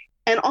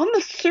 And on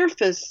the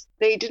surface,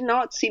 they did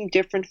not seem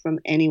different from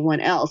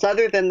anyone else,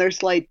 other than their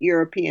slight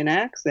European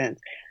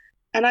accents.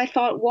 And I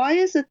thought, why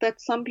is it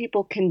that some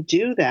people can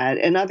do that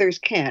and others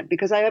can't?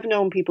 Because I have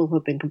known people who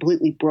have been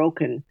completely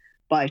broken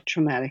by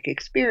traumatic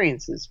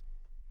experiences.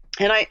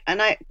 And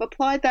I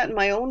applied that in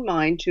my own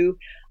mind to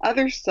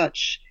other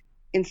such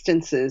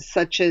instances,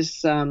 such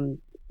as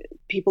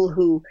people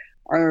who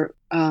are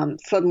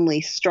suddenly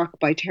struck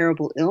by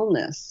terrible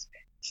illness.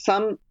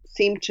 Some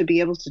seem to be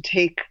able to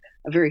take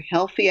a very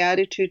healthy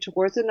attitude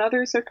towards it, and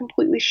others are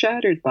completely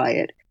shattered by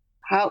it.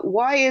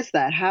 Why is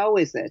that? How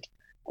is it?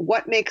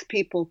 What makes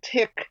people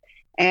tick,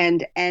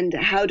 and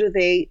how do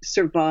they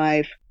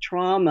survive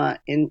trauma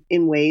in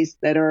ways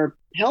that are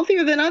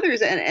healthier than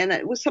others? And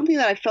it was something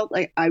that I felt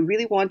like I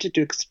really wanted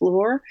to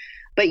explore,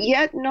 but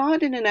yet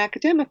not in an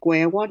academic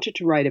way. I wanted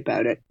to write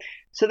about it.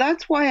 So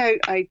that's why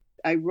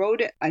I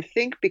wrote it, I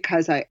think,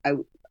 because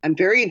I'm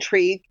very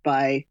intrigued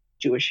by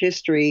Jewish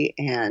history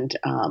and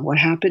what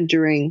happened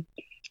during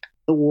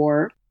the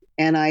war.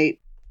 And I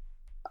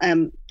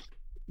am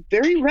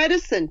very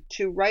reticent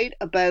to write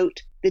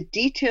about the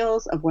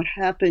details of what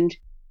happened,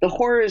 the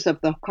horrors of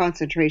the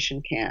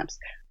concentration camps.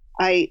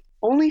 I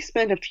only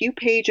spent a few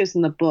pages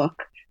in the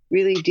book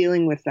really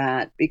dealing with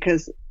that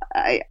because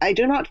I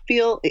do not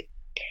feel it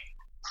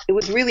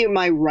was really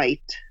my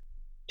right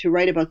to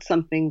write about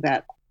something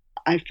that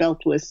I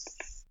felt was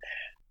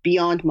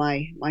beyond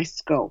my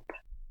scope.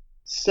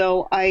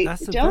 So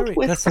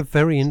that's a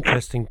very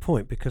interesting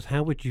point, because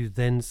how would you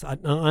then?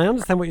 I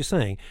understand what you're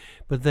saying,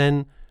 but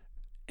then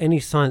any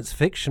science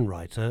fiction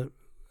writer,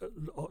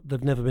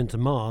 they've never been to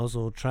Mars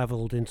or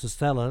travelled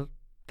interstellar,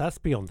 that's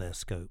beyond their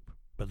scope.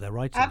 But they're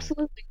writing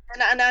absolutely,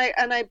 and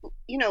I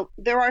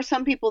there are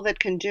some people that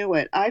can do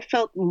it. I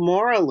felt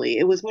morally,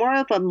 it was more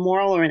of a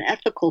moral or an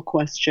ethical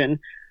question.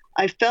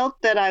 I felt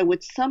that I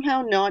would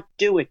somehow not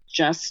do it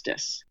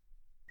justice.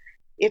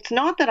 It's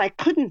not that I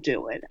couldn't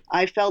do it.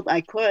 I felt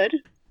I could.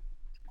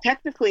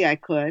 Technically, I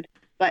could.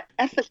 But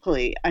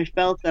ethically, I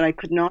felt that I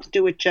could not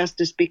do it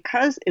justice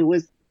because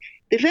the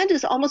event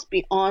is almost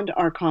beyond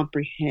our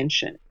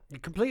comprehension.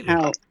 Completely.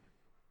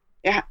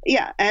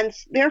 Yeah. And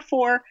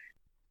therefore,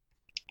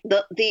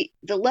 the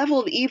level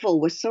of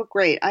evil was so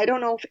great. I don't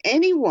know if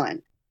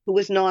anyone who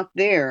was not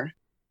there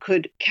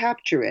could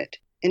capture it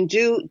and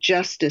do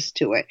justice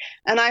to it.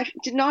 And I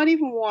did not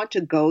even want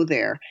to go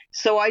there.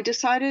 So I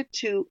decided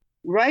to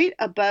write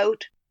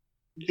about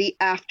the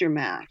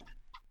aftermath,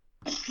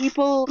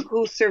 people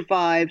who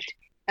survived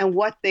and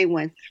what they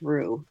went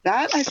through.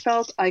 That I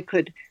felt I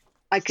could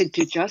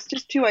do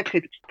justice to. I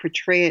could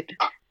portray it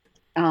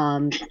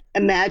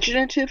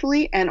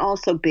imaginatively and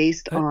also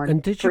based on.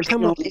 And did you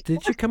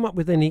come up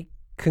with any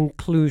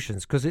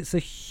conclusions? Because it's a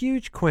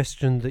huge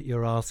question that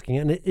you're asking,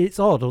 and it's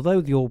odd. Although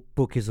your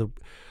book is a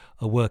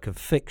work of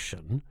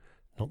fiction,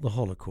 not the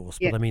Holocaust,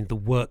 but I mean the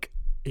work.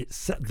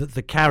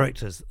 The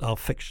characters are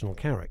fictional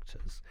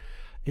characters.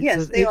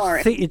 They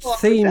are.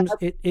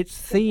 It's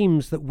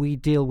themes that we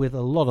deal with a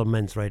lot on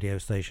men's radio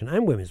station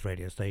and women's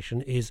radio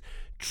station is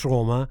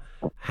trauma,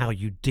 how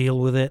you deal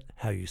with it,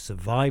 how you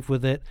survive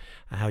with it,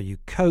 how you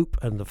cope,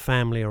 and the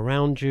family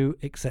around you,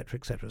 etc.,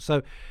 etc.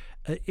 So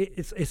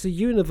it's a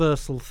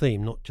universal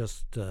theme, not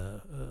just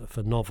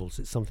for novels.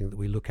 It's something that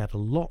we look at a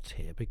lot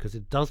here because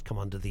it does come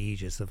under the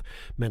aegis of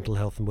mental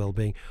health and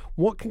well-being.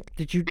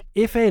 Did you,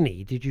 if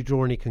any,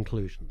 draw any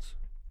conclusions?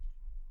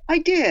 I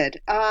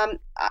did.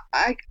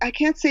 I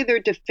can't say they're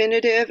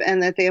definitive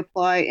and that they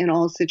apply in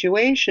all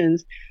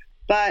situations,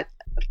 but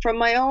from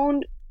my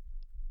own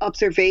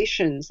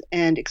observations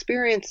and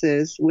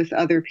experiences with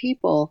other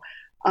people,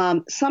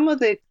 some of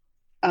the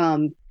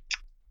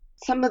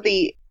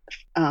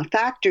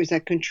factors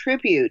that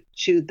contribute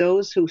to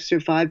those who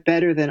survive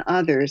better than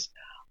others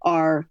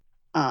are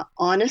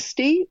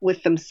honesty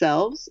with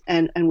themselves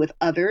and with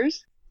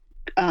others,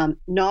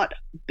 not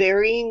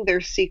burying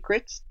their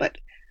secrets, but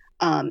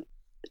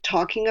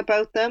talking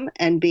about them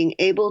and being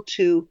able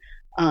to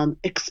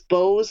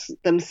expose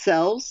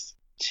themselves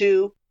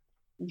to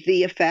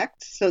the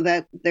effects so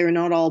that they're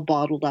not all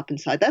bottled up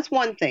inside. That's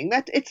one thing.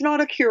 It's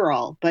not a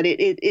cure-all, but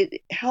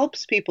it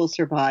helps people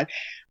survive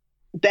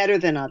better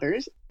than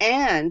others.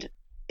 And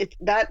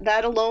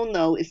that alone,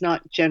 though, is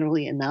not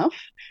generally enough.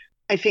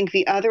 I think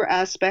the other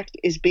aspect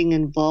is being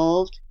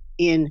involved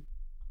in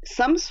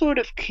some sort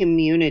of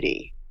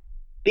community,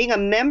 being a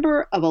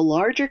member of a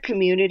larger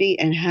community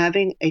and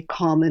having a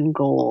common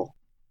goal.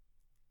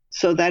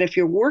 So that if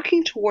you're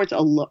working towards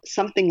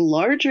something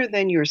larger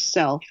than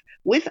yourself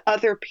with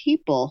other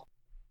people,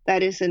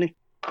 that is an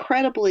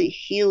incredibly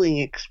healing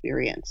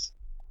experience.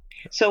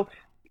 So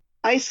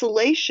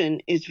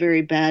isolation is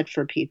very bad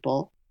for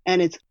people,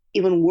 and it's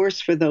even worse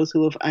for those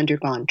who have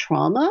undergone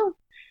trauma.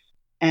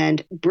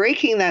 And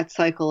breaking that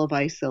cycle of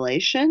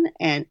isolation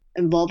and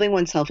involving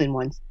oneself in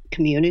one's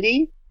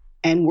community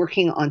and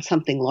working on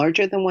something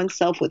larger than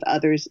oneself with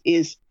others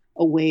is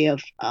a way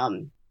of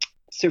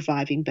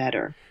surviving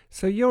better.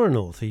 So you're an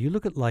author. You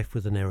look at life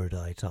with an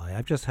erudite eye.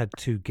 I've just had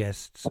two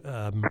guests.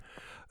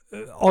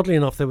 Oddly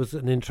enough, there was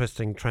an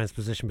interesting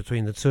transposition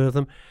between the two of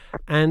them.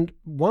 And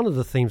one of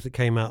the themes that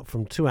came out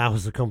from 2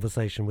 hours of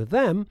conversation with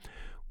them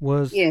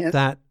was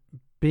that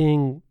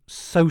being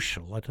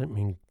social, I don't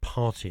mean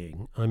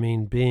partying, I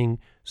mean being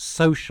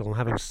social and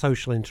having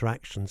social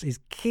interactions is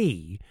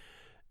key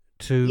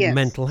to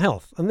mental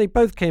health. And they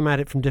both came at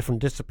it from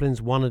different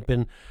disciplines. One had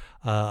been,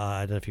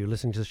 I don't know if you were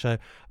listening to the show,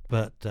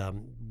 but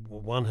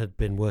one had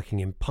been working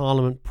in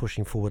Parliament,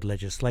 pushing forward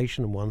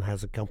legislation, and one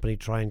has a company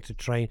trying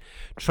to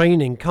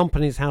training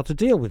companies how to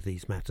deal with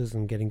these matters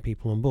and getting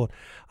people on board.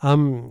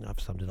 I've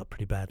summed it up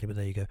pretty badly, but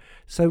there you go.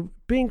 So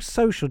being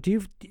social,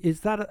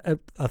 is that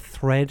a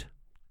thread?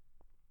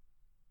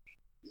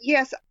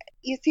 Yes.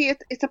 You see,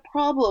 it's a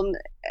problem.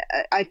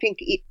 I think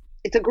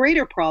it's a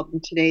greater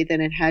problem today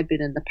than it had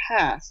been in the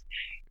past,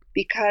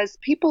 because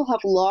people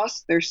have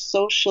lost their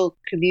social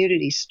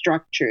community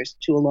structures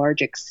to a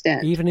large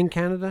extent. Even in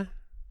Canada?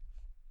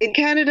 In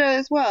Canada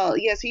as well.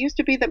 Yes, it used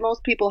to be that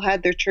most people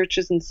had their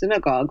churches and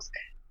synagogues.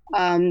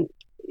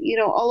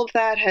 All of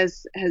that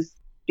has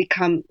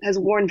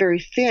worn very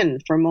thin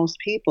for most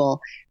people.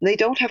 They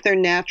don't have their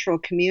natural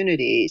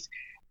communities.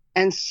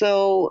 And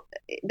so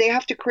they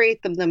have to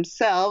create them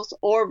themselves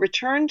or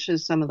return to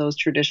some of those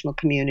traditional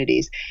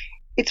communities.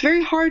 It's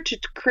very hard to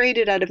create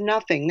it out of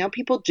nothing. Now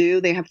people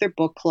do. They have their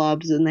book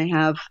clubs and they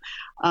have,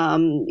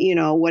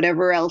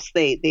 whatever else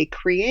they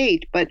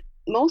create. But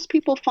most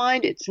people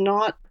find it's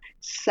not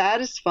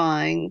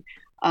satisfying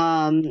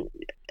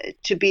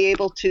to be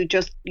able to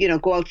just,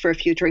 go out for a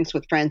few drinks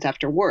with friends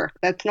after work.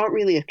 That's not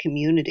really a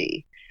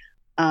community.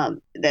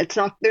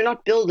 They're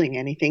not building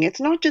anything.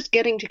 It's not just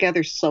getting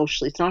together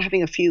socially. It's not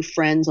having a few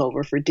friends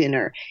over for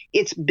dinner.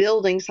 It's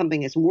building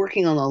something. It's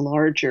working on a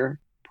larger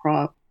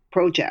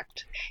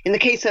project. In the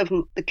case of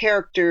the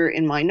character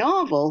in my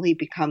novel, he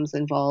becomes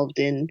involved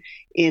in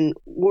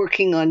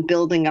working on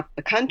building up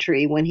the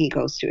country when he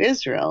goes to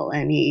Israel,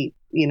 and he,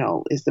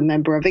 is the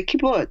member of a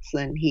kibbutz,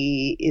 and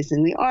he is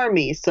in the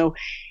army. So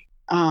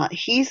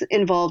he's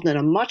involved in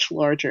a much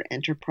larger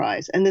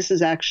enterprise, and this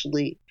is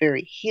actually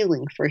very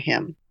healing for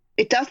him.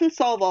 It doesn't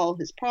solve all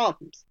his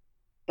problems,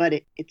 but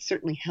it's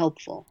certainly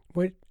helpful.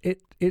 Well,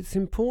 it's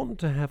important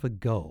to have a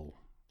goal.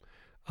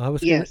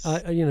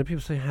 People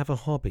say have a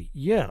hobby.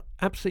 Yeah,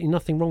 absolutely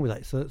nothing wrong with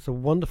that. It's a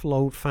wonderful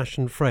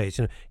old-fashioned phrase.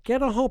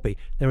 Get a hobby.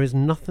 There is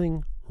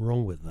nothing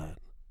wrong with that.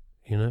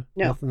 No.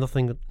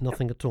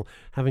 Nothing at all.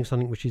 Having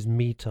something which is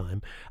me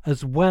time,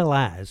 as well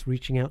as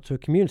reaching out to a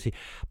community.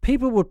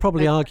 People would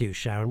probably argue,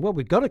 Sharon, well,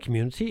 we've got a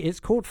community. It's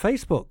called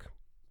Facebook.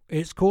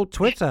 It's called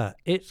Twitter.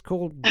 It's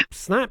called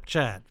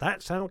Snapchat.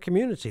 That's our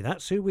community.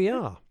 That's who we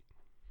are.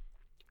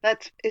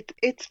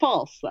 It's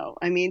false, though.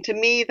 I mean, to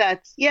me,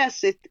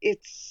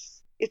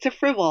 it's a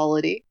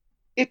frivolity.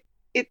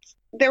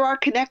 There are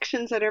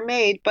connections that are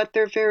made, but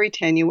they're very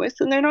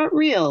tenuous and they're not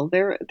real.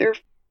 They're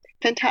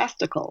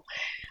fantastical.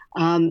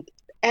 And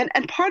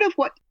part of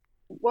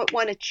what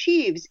one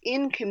achieves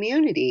in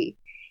community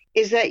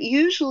is that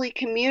usually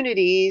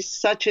communities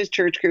such as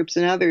church groups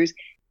and others,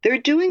 they're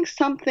doing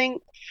something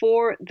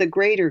for the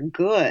greater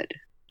good.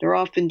 They're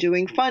often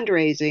doing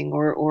fundraising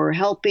or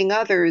helping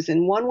others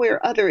in one way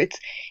or other. It's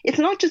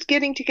not just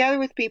getting together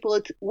with people.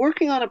 It's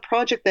working on a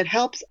project that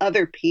helps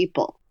other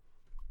people.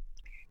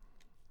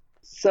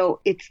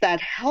 So it's that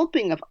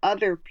helping of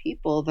other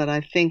people that I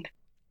think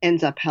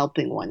ends up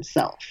helping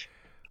oneself.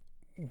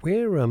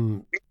 We're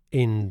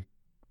in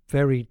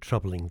very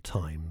troubling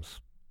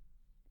times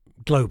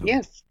globally.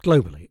 Yes.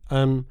 Globally.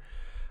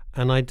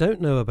 And I don't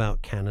know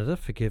about Canada,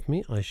 forgive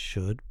me, I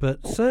should,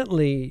 but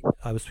certainly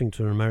I was speaking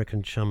to an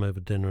American chum over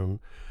dinner on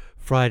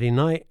Friday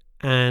night,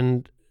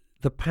 and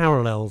the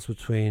parallels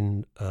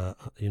between the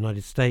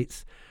United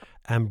States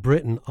and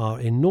Britain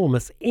are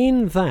enormous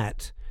in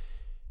that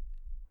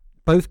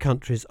both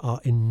countries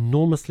are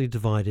enormously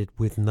divided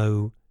with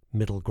no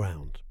middle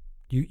ground.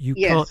 You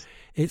can't.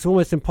 It's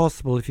almost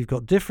impossible if you've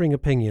got differing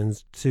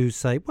opinions to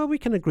say, well, we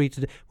can agree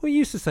to. Well, you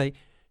used to say,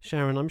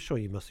 Sharon, I'm sure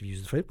you must have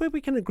used the phrase, well,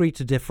 we can agree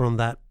to differ on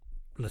that.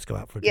 Let's go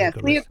out for a drink.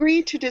 Yes, we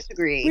agree to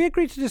disagree. We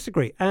agree to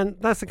disagree, and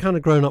that's the kind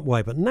of grown-up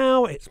way. But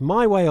now it's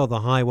my way or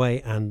the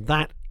highway, and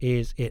that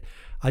is it.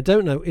 I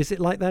don't know. Is it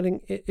like that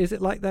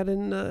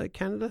in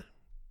Canada?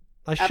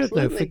 I should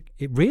Absolutely. know.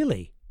 It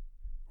really.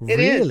 It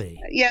really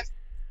is.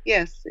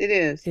 Yes, it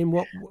is. In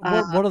what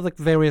are the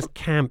various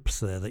camps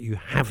there that you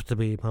have to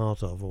be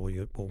part of, or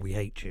we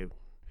hate you?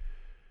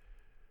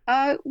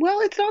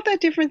 Well, it's not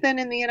that different than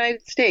in the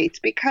United States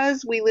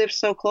because we live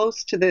so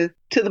close to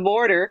the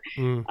border.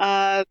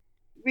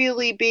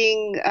 Really,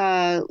 being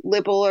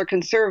liberal or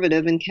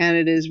conservative in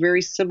Canada is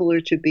very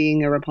similar to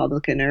being a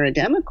Republican or a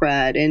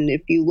Democrat. And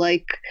if you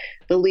like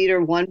the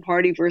leader of one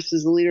party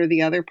versus the leader of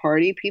the other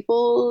party,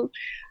 people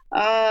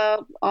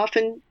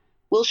often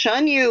will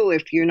shun you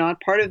if you're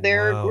not part of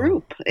their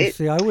group.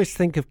 See, I always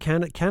think of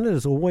Canada.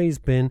 Canada's always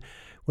been,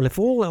 well, if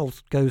all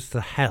else goes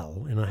to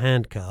hell in a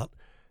handcart,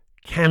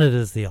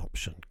 Canada's the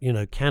option. You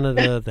know,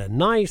 Canada, they're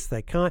nice,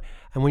 they're kind.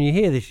 And when you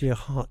hear this, your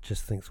heart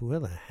just thinks, where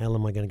the hell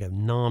am I going to go?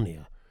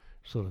 Narnia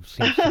sort of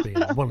seems to be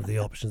one of the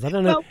options. I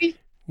don't know.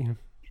 Well,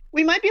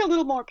 we might be a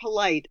little more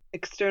polite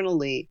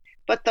externally,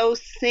 but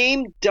those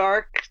same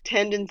dark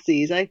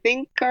tendencies, I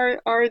think,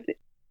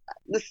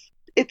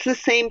 it's the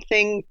same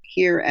thing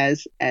here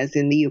as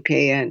in the UK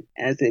and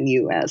as in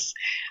US.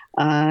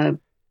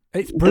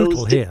 It's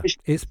brutal here.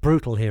 It's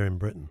brutal here in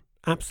Britain.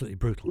 Absolutely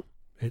brutal.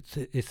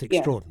 It's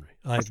extraordinary.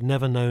 Yeah. I've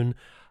never known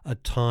a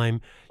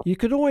time.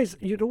 You'd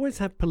always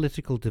have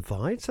political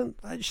divides, and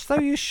so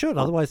you should.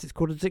 Otherwise, it's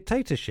called a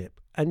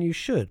dictatorship, and you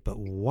should. But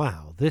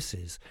wow,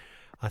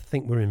 I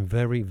think we're in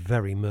very,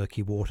 very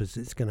murky waters.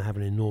 It's going to have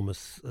an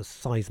enormous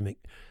seismic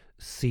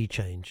sea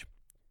change.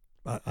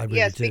 I really do.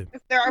 Yes,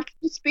 because there are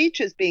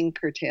speeches being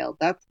curtailed.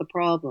 That's the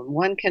problem.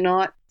 One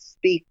cannot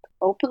speak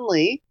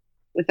openly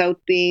without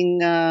being,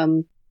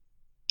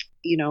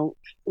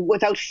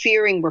 without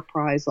fearing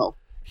reprisal.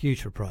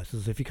 Huge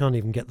reprisals. If you can't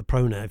even get the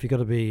pronoun, if you've got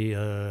to be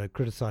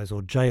criticised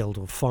or jailed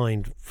or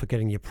fined for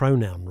getting your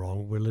pronoun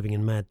wrong, we're living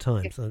in mad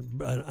times,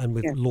 and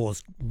with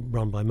laws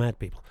run by mad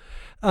people.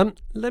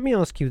 Let me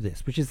ask you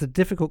this, which is a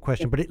difficult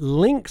question, but it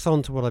links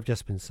on to what I've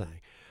just been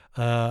saying.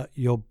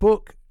 Your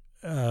book,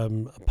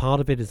 part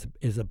of it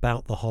is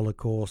about the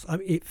Holocaust. I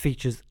mean, it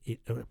features.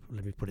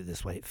 Let me put it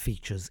this way: it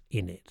features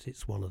in it.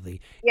 It's one of the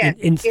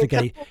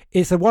instigate.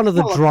 It's one of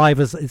the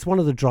drivers. It's one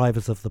of the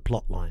drivers of the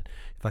plot line,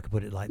 if I could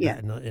put it like that,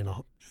 in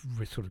a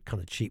sort of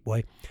kind of cheap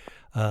way.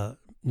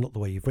 Not the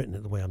way you've written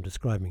it, the way I'm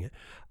describing it.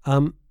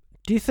 Do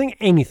you think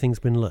anything's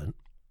been learned?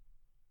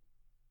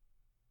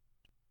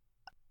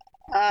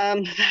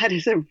 That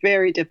is a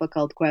very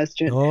difficult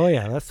question. Oh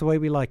yeah, that's the way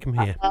we like them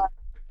here.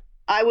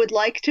 I would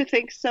like to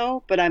think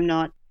so, but I'm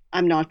not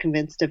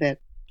convinced of it.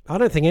 I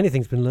don't think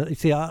anything's been learned. You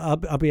see, I'll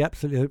be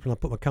absolutely open. I'll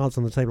put my cards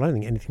on the table. I don't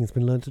think anything's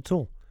been learned at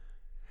all.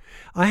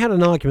 I had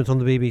an argument on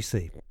the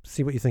BBC.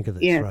 See what you think of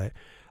this, right?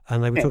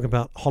 And they were talking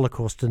about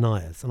Holocaust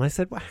deniers. And I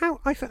said, well, how?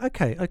 I said,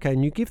 okay.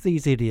 And you give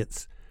these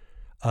idiots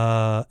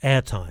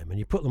airtime and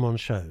you put them on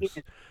shows.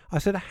 Yeah. I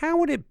said, how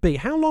would it be?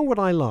 How long would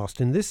I last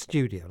in this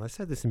studio? And I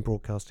said this in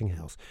Broadcasting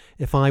House,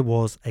 if I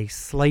was a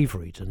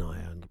slavery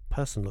denier. And the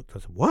person looked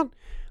and said, what?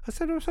 I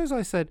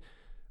said,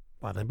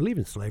 well, I don't believe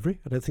in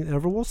slavery. I don't think there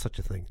ever was such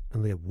a thing.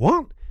 And they go,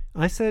 what?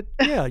 I said,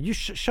 yeah, you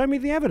show me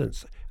the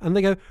evidence. And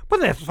they go, well,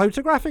 there's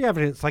photographic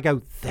evidence. I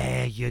go,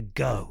 there you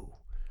go.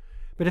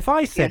 But if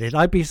I said it,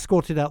 I'd be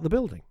escorted out the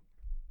building.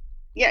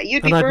 Yeah,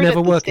 you'd be and I'd never at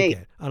the work stake.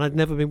 again. And I'd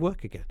never been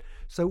work again.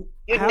 So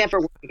you'd never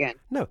work again.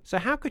 No. So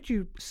how could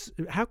you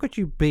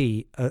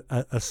be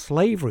a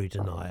slavery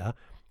denier,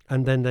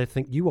 and then they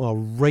think you are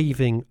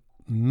raving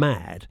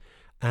mad,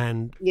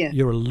 and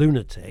you're a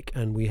lunatic,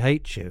 and we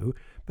hate you,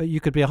 but you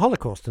could be a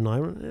Holocaust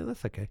denier.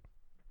 That's okay.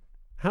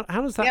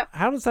 How does that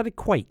how does that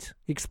equate?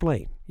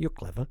 Explain. You're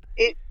clever.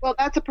 Well,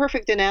 that's a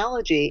perfect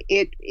analogy.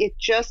 It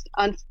just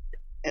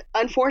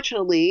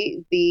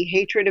unfortunately the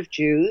hatred of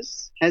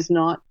Jews has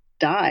not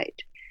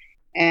died,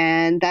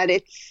 and that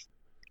it's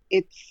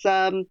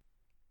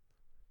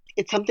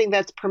something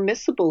that's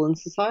permissible in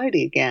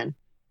society again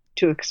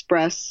to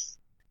express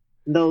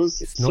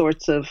those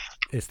sorts of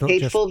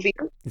hateful views.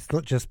 It's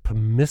not just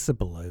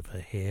permissible over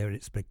here,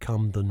 it's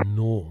become the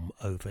norm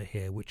over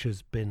here, which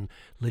has been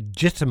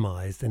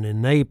legitimized and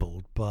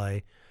enabled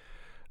by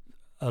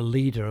a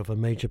leader of a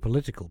major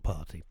political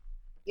party.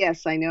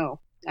 Yes, I know.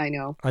 I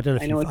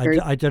don't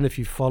know if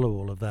you follow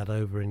all of that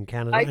over in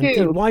Canada. I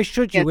do. Why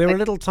should you? Yes, we're a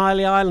little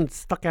tily island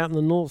stuck out in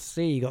the North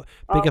Sea. You got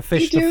bigger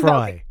fish to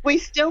fry. Though. We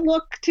still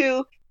look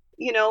to,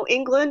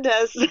 England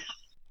as,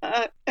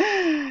 as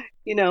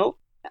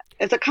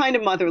a kind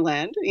of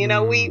motherland.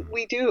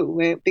 We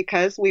do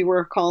because we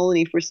were a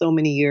colony for so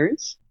many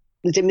years,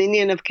 the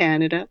Dominion of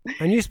Canada.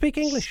 And you speak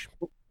English.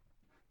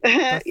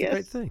 That's the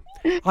great thing.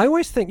 I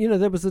always think,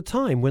 there was a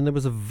time when there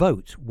was a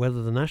vote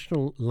whether the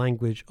national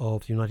language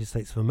of the United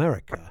States of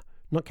America,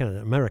 not Canada,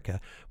 America,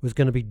 was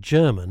going to be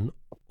German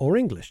or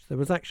English. There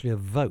was actually a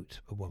vote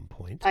at one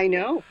point. I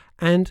know.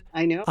 And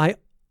I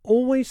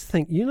always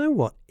think, you know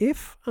what?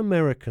 If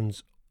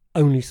Americans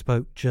only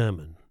spoke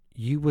German,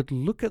 you would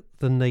look at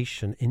the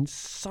nation in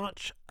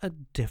such a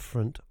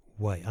different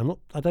way.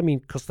 I don't mean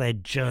because they're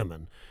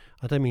German.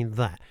 I don't mean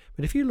that.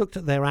 But if you looked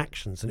at their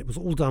actions and it was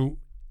all done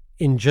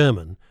in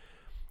German,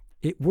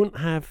 it wouldn't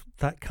have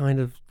that kind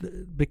of,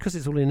 because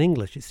it's all in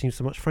English, it seems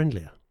so much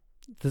friendlier.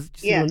 Do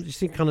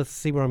you kind of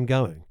see where I'm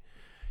going?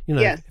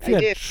 Yes, if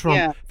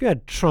you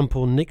had Trump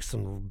or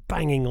Nixon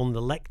banging on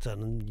the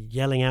lectern and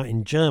yelling out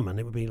in German,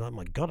 it would be like,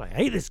 my God, I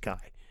hate this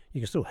guy. You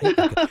can still hate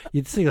the guy.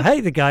 You'd still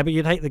hate the guy, but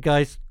you'd hate the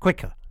guys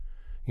quicker.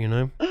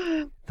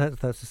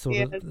 That's the sort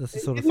of it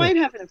thing. Might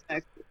have an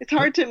effect. It's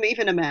hard to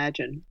even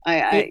imagine.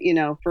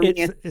 For me,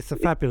 it's a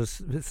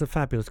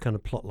fabulous kind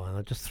of plot line.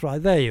 I just throw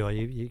there you are.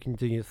 You can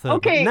do your third.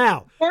 Okay,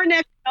 now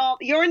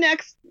your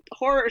next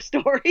horror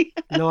story.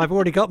 No, I've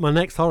already got my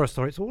next horror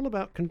story. It's all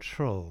about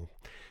control.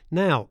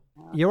 Now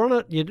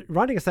you're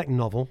writing a second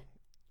novel.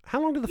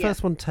 How long did the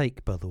first one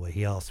take, by the way?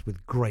 He asked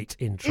with great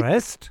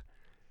interest.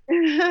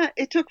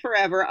 It took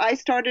forever. I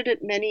started it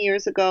many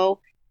years ago,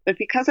 but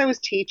because I was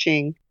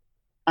teaching,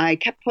 I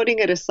kept putting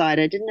it aside.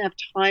 I didn't have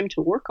time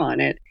to work on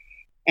it,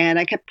 and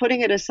I kept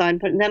putting it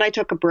aside. And then I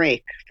took a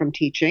break from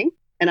teaching,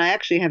 and I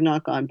actually have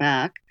not gone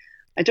back.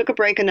 I took a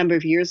break a number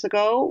of years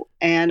ago,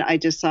 and I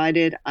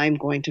decided I'm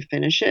going to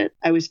finish it.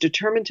 I was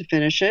determined to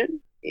finish it,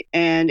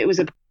 and it was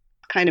a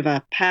kind of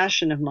a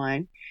passion of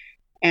mine,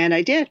 and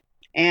I did.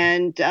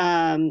 And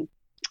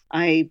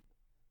I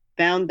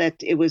found that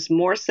it was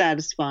more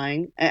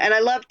satisfying, and I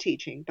love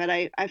teaching, but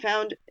I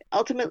found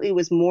ultimately it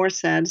was more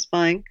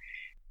satisfying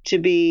to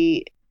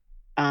be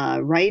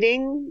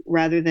writing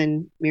rather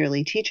than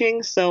merely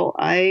teaching. So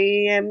I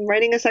am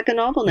writing a second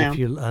novel now.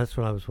 That's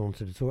what I was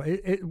wanting to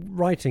say.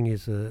 Writing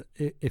is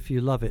if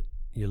you love it,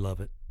 you love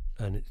it,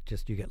 and it's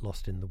just you get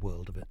lost in the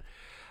world of it.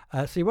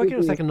 So you're working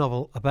on a second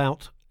novel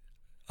about.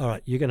 All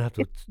right, you're gonna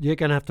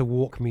have to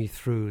walk me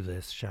through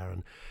this,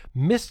 Sharon.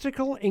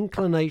 Mystical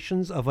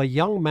inclinations of a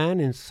young man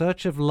in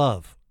search of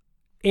love.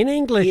 In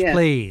English, Yes.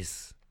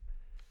 please.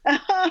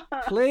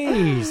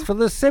 Please, for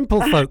the simple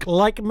folk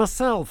like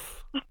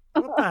myself.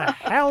 What the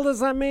hell does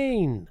that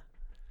mean?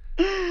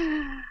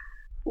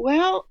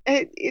 Well,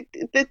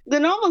 the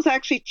novel's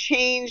actually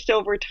changed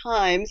over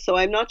time, so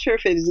I'm not sure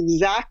if it is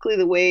exactly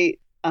the way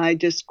I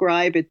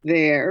describe it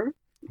there.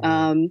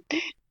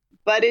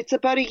 But it's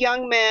about a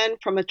young man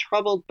from a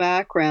troubled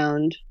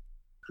background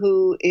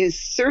who is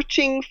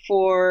searching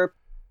for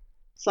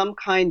some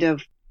kind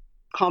of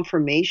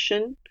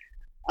confirmation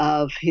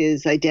of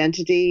his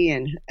identity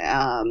and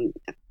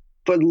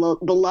for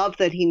the love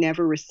that he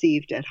never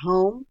received at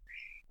home.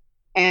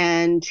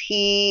 And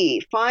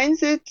he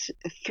finds it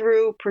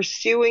through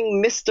pursuing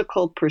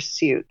mystical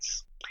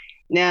pursuits.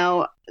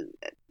 Now,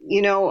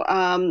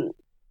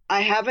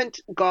 I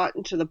haven't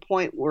gotten to the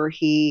point where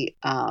he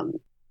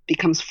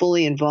becomes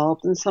fully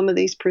involved in some of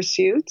these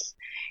pursuits.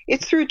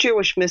 It's through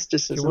Jewish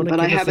mysticism, but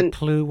I haven't. A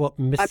clue what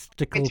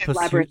mystical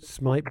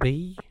pursuits might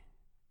be?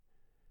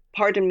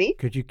 Pardon me?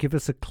 Could you give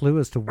us a clue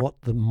as to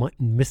what the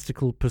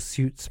mystical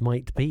pursuits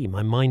might be?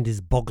 My mind is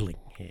boggling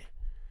here.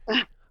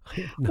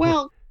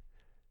 Well,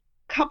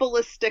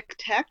 Kabbalistic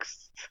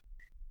texts,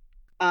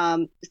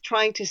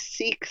 trying to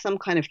seek some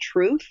kind of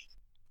truth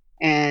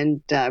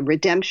and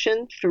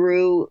redemption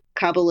through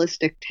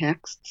Kabbalistic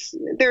texts.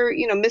 They're,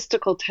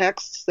 mystical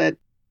texts that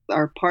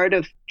are part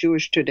of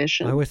Jewish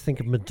tradition. I always think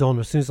of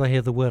Madonna. As soon as I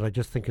hear the word, I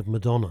just think of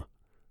Madonna.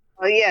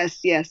 Oh,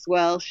 yes.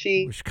 Well,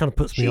 which kind of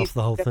puts me off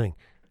the whole thing.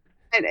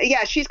 And,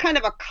 yeah, she's kind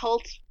of a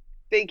cult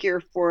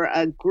figure for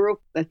a group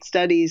that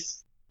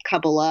studies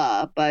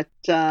Kabbalah. But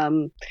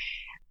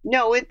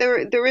no,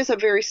 there is a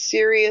very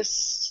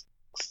serious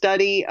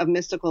study of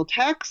mystical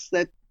texts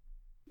that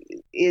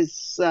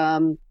is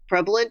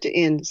prevalent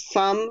in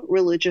some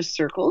religious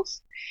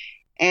circles.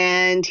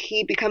 And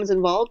he becomes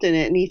involved in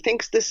it, and he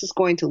thinks this is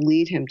going to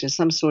lead him to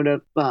some sort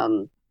of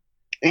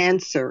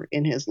answer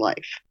in his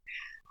life.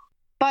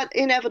 But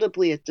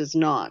inevitably it does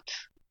not.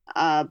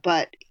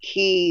 But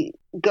he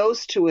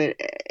goes to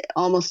it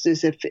almost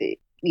as if,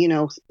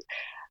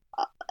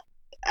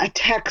 a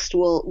text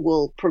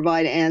will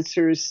provide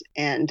answers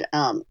and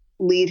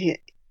lead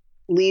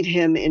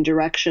him in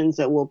directions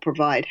that will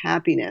provide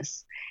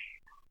happiness.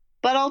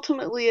 But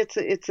ultimately it's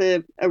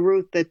a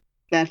route that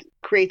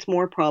creates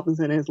more problems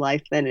in his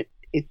life than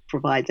it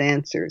provides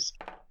answers.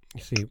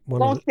 You see,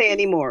 won't say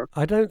any more.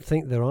 I don't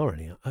think there are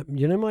any.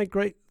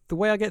 The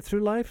way I get through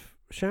life,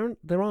 Sharon,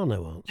 there are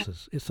no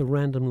answers. It's a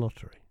random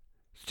lottery.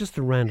 It's just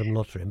a random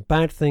lottery. And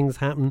bad things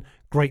happen,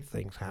 great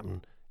things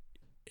happen.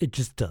 It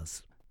just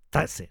does.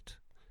 That's it.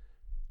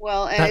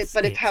 Well, it's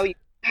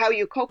how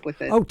you cope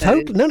with it. Oh,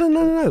 totally.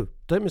 No.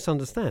 Don't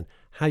misunderstand.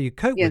 How you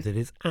cope with it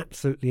is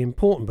absolutely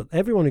important. But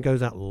everyone who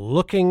goes out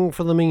looking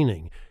for the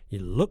meaning, you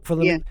look for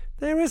the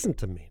there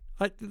isn't a meaning.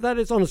 That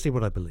is honestly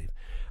what I believe.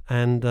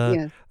 And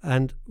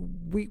and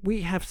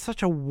we have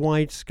such a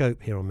wide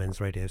scope here on Men's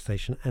Radio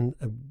Station, and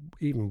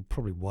even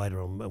probably wider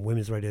on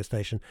Women's Radio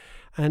Station.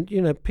 And,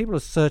 people are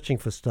searching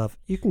for stuff.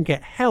 You can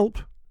get help,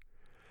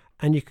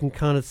 and you can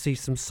kind of see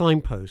some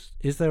signposts.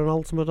 Is there an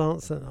ultimate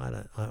answer?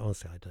 I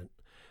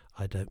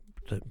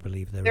don't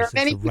believe there is. There are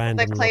many people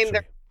that claim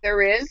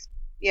there is.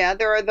 Yeah,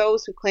 there are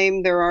those who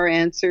claim there are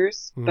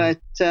answers, but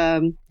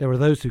there are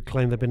those who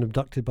claim they've been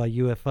abducted by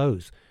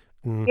UFOs.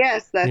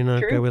 Yes, that's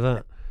true. Go with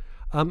that.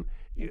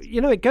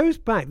 It goes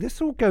back.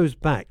 This all goes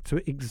back to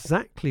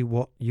exactly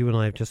what you and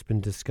I have just been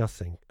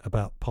discussing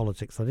about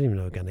politics. I didn't even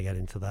know we were going to get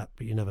into that,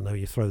 but you never know.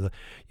 You throw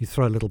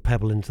a little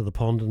pebble into the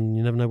pond, and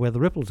you never know where the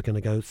ripples are going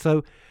to go.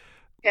 So,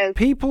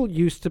 people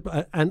used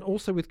to, and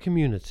also with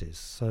communities.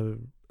 So,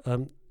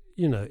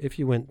 if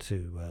you went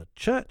to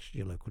church,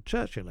 your local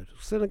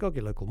synagogue,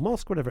 your local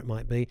mosque, whatever it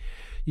might be,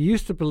 you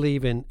used to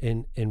believe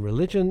in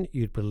religion.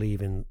 You'd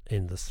believe in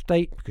the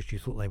state because you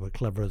thought they were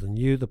cleverer than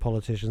you, the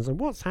politicians. And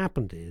what's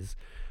happened is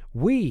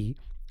we,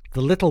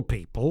 the little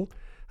people,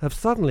 have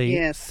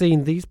suddenly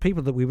seen these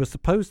people that we were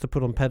supposed to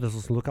put on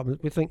pedestals and look up, and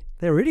we think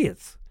they're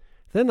idiots.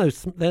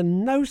 They're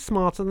no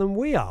smarter than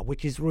we are,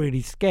 which is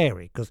really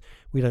scary because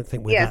we don't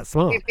think we're that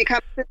smart. We've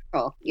become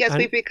cynical. Yes,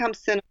 we've become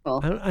cynical.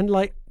 And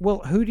like, well,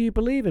 who do you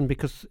believe in?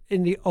 Because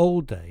in the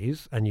old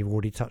days, and you've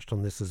already touched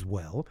on this as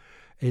well,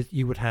 is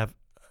you would have,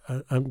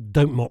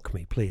 don't mock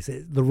me, please,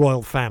 the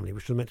royal family,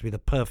 which was meant to be the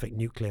perfect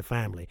nuclear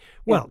family.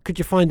 Well, could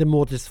you find a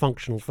more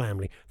dysfunctional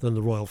family than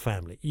the royal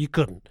family? You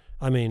couldn't.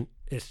 I mean,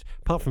 it's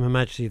apart from Her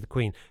Majesty the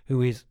Queen,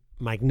 who is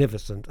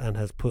magnificent and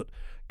has put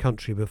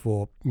country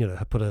before,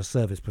 put her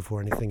service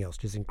before anything else,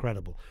 which is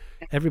incredible.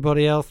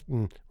 Everybody else,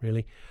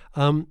 really.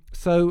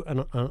 So,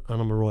 and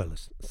I'm a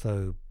royalist.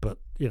 So, but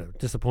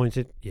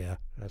disappointed. Yeah,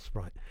 that's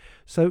right.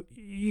 So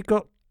you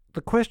got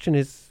the question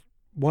is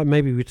why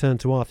maybe we turn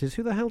to art is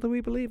who the hell do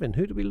we believe in?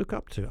 Who do we look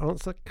up to?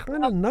 Answer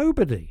kind of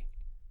nobody.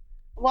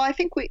 Well, I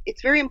think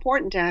it's very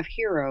important to have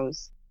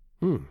heroes,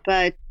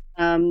 but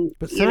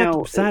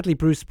sadly,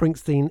 Bruce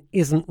Springsteen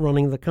isn't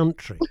running the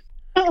country.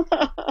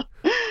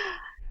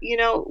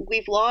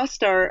 We've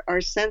lost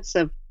our sense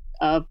of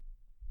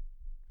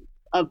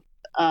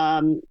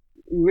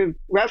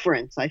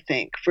reverence, I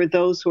think, for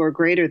those who are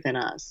greater than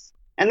us.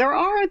 And there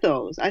are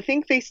those. I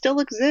think they still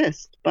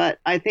exist, but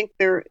I think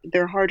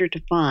they're harder to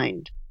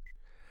find.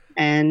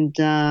 And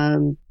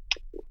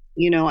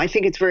I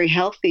think it's very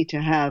healthy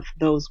to have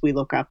those we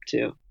look up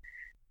to.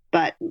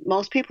 But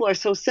most people are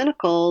so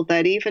cynical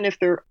that even if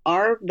there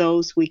are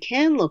those we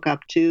can look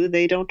up to,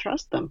 they don't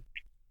trust them.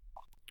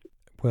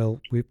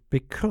 Well,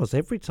 because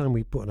every time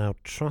we put our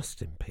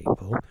trust in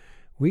people,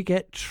 we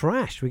get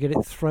trashed. We get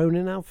it thrown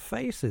in our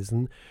faces.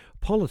 And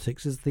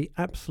politics is the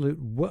absolute.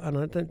 And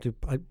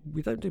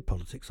we don't do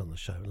politics on the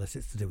show unless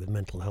it's to do with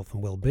mental health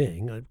and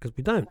well-being, because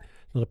we don't.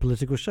 It's not a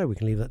political show. We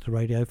can leave that to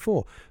Radio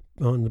 4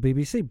 on the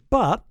BBC.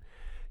 But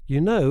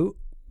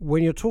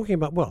when you're talking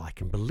about, well, I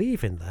can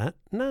believe in that.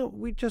 No,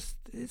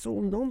 it's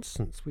all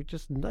nonsense. We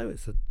just know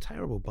it's a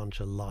terrible bunch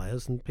of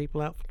liars and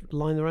people out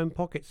line their own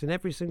pockets in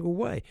every single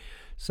way.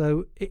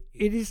 So it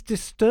is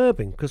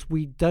disturbing because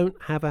we don't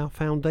have our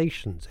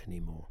foundations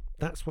anymore.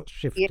 That's what's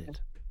shifted. Yeah,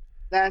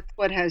 that's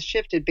what has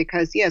shifted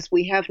because, yes,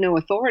 we have no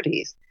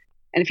authorities.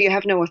 And if you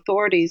have no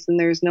authorities, then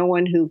there's no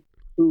one who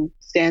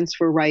stands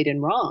for right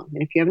and wrong.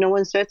 And if you have no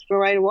one who stands for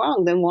right and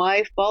wrong, then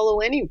why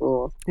follow any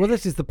rules? Well,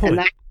 this is the point.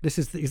 This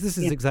is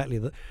exactly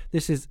the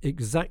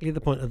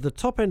point. At the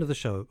top end of the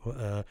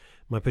show,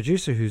 my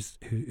producer, who's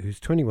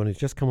 21, who's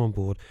just come on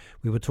board,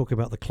 we were talking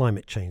about the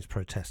climate change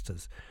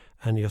protesters.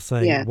 And you're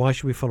saying, why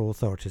should we follow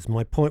authorities?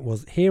 My point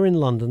was, here in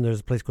London,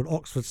 there's a place called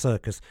Oxford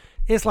Circus.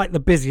 It's like the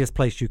busiest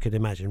place you could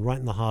imagine, right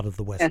in the heart of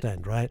the West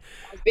End, right?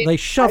 They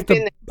shoved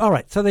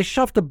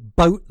a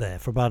boat there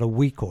for about a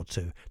week or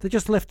two. They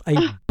just left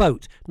a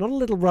boat, not a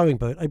little rowing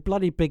boat, a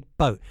bloody big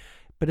boat.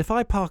 But if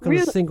I park on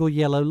a single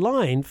yellow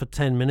line for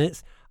 10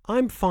 minutes,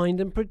 I'm fined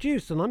and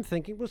produced. And I'm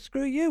thinking, well,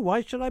 screw you.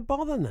 Why should I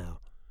bother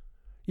now?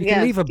 You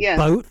can leave a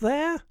boat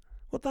there?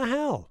 What the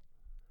hell?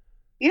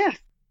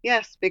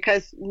 Yes,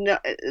 because no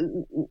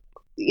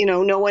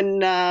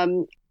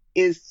one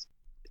is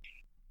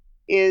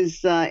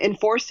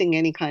enforcing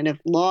any kind of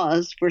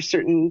laws for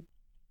certain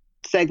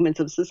segments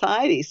of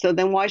society. So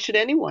then, why should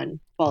anyone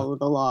follow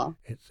the law?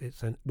 You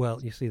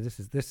see, this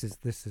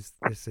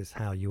is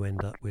how you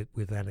end up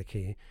with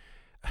anarchy.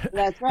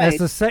 That's right. As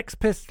the Sex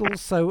Pistols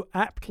so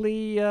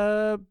aptly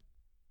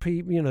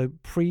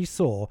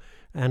pre-saw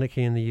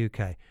anarchy in the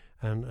UK.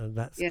 And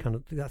that's kind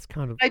of one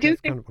of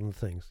the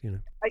things,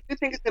 I do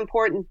think it's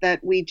important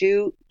that we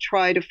do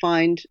try to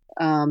find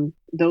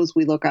those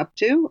we look up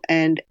to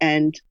and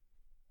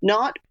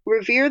not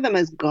revere them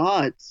as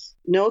gods.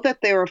 Know that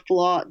they're a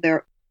flaw.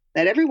 That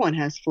everyone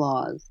has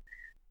flaws,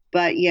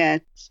 but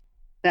yet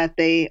that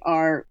they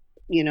are,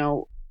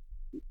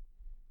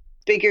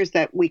 figures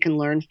that we can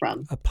learn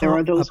from. There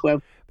are those who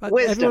have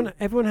wisdom.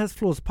 Everyone has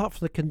flaws, apart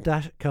from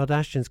the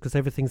Kardashians, because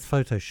everything's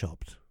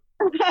photoshopped.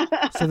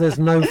 So there's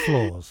no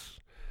flaws,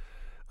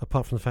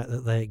 apart from the fact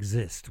that they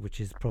exist, which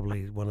is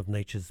probably one of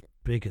nature's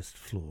biggest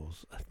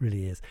flaws. It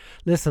really is.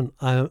 Listen,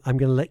 I'm going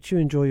to let you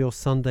enjoy your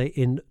Sunday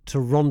in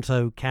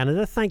Toronto,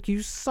 Canada. Thank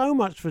you so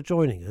much for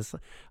joining us.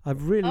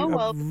 I've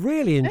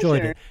really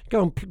enjoyed it.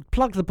 Go on,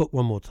 plug the book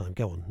one more time.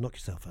 Go on, knock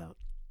yourself out.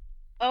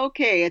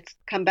 Okay, it's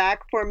Come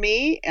Back for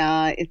Me.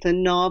 It's a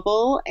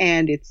novel,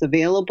 and it's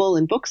available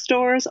in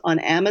bookstores, on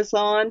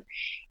Amazon.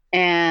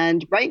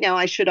 And right now,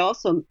 I should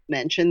also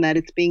mention that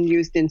it's being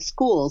used in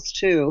schools,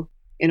 too,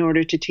 in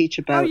order to teach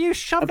about... Oh, you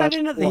shoved that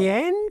in at the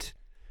end?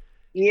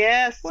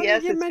 Yes.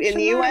 It's in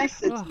the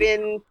U.S.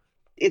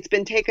 It's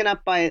been taken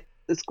up by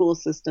the school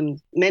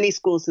system, many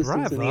school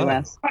systems in the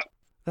U.S.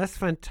 That's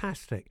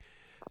fantastic.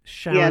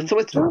 Sharon, so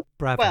it's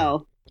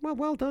bravo.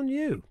 Well done,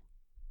 you.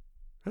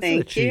 That's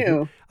Thank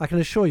you. I can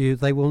assure you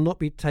they will not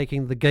be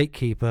taking the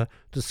gatekeeper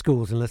to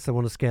schools unless they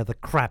want to scare the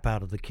crap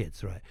out of the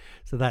kids, right?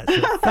 So that's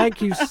it.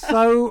 Thank you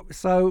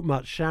so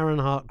much, Sharon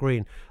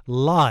Hart-Green,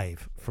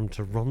 live from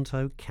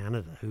Toronto,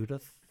 Canada. Who'd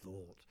have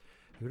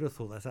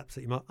thought? That's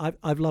absolutely...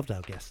 I've loved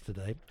our guest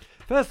today.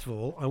 First of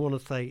all, I want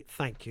to say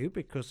thank you,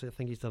 because I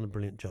think he's done a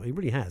brilliant job. He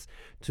really has.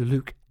 To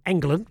Luke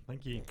Englund.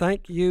 Thank you.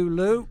 Thank you,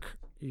 Luke.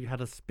 you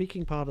had a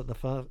speaking part at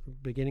the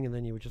beginning, and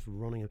then you were just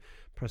running and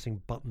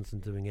pressing buttons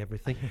and doing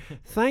everything.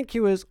 Thank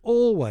you, as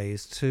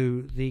always,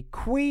 to the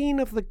queen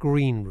of the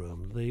green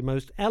room, the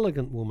most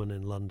elegant woman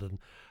in London,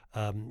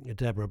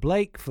 Deborah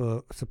Blake,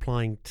 for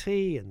supplying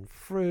tea and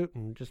fruit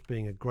and just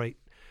being a great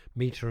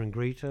meter and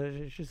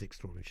greeter. She's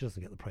extraordinary. She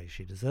doesn't get the praise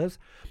she deserves.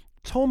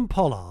 Tom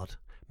Pollard,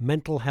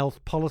 mental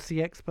health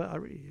policy expert.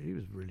 He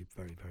was really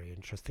very, very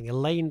interesting.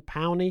 Elaine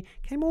Powney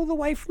came all the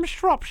way from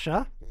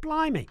Shropshire.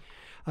 Blimey.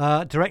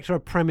 Director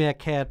of Premier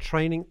Care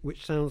Training,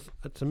 which sounds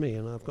to me,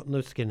 and I've got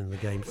no skin in the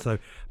game, so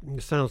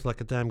it sounds like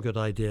a damn good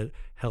idea,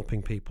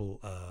 helping people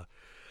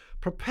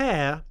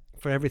prepare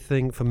for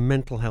everything for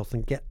mental health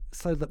and get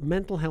so that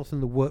mental health in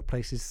the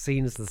workplace is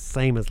seen as the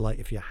same as, like,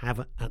 if you have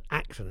an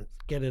accident,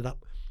 get it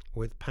up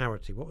with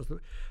parity. What was the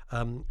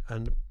and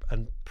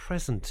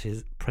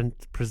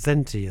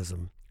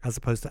presenteeism as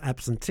opposed to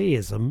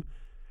absenteeism,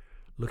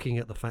 looking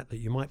at the fact that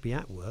you might be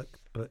at work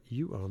but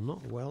you are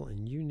not well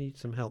and you need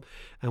some help.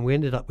 And we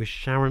ended up with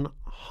Sharon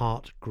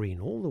Hart Green,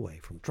 all the way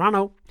from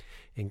Toronto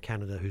in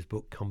Canada, whose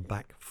book Come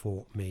Back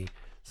For Me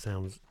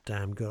sounds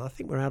damn good. I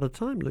think we're out of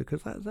time, Luke.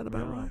 Is that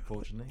about right?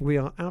 Unfortunately, we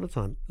are out of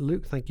time.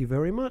 Luke, thank you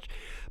very much.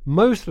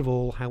 Most of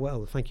all,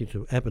 thank you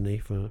to Ebony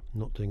for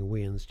not doing a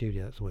wee in the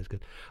studio. That's always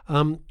good.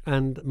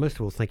 And most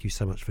of all, thank you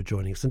so much for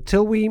joining us.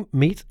 Until we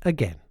meet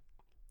again,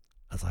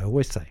 as I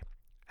always say,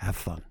 have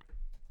fun.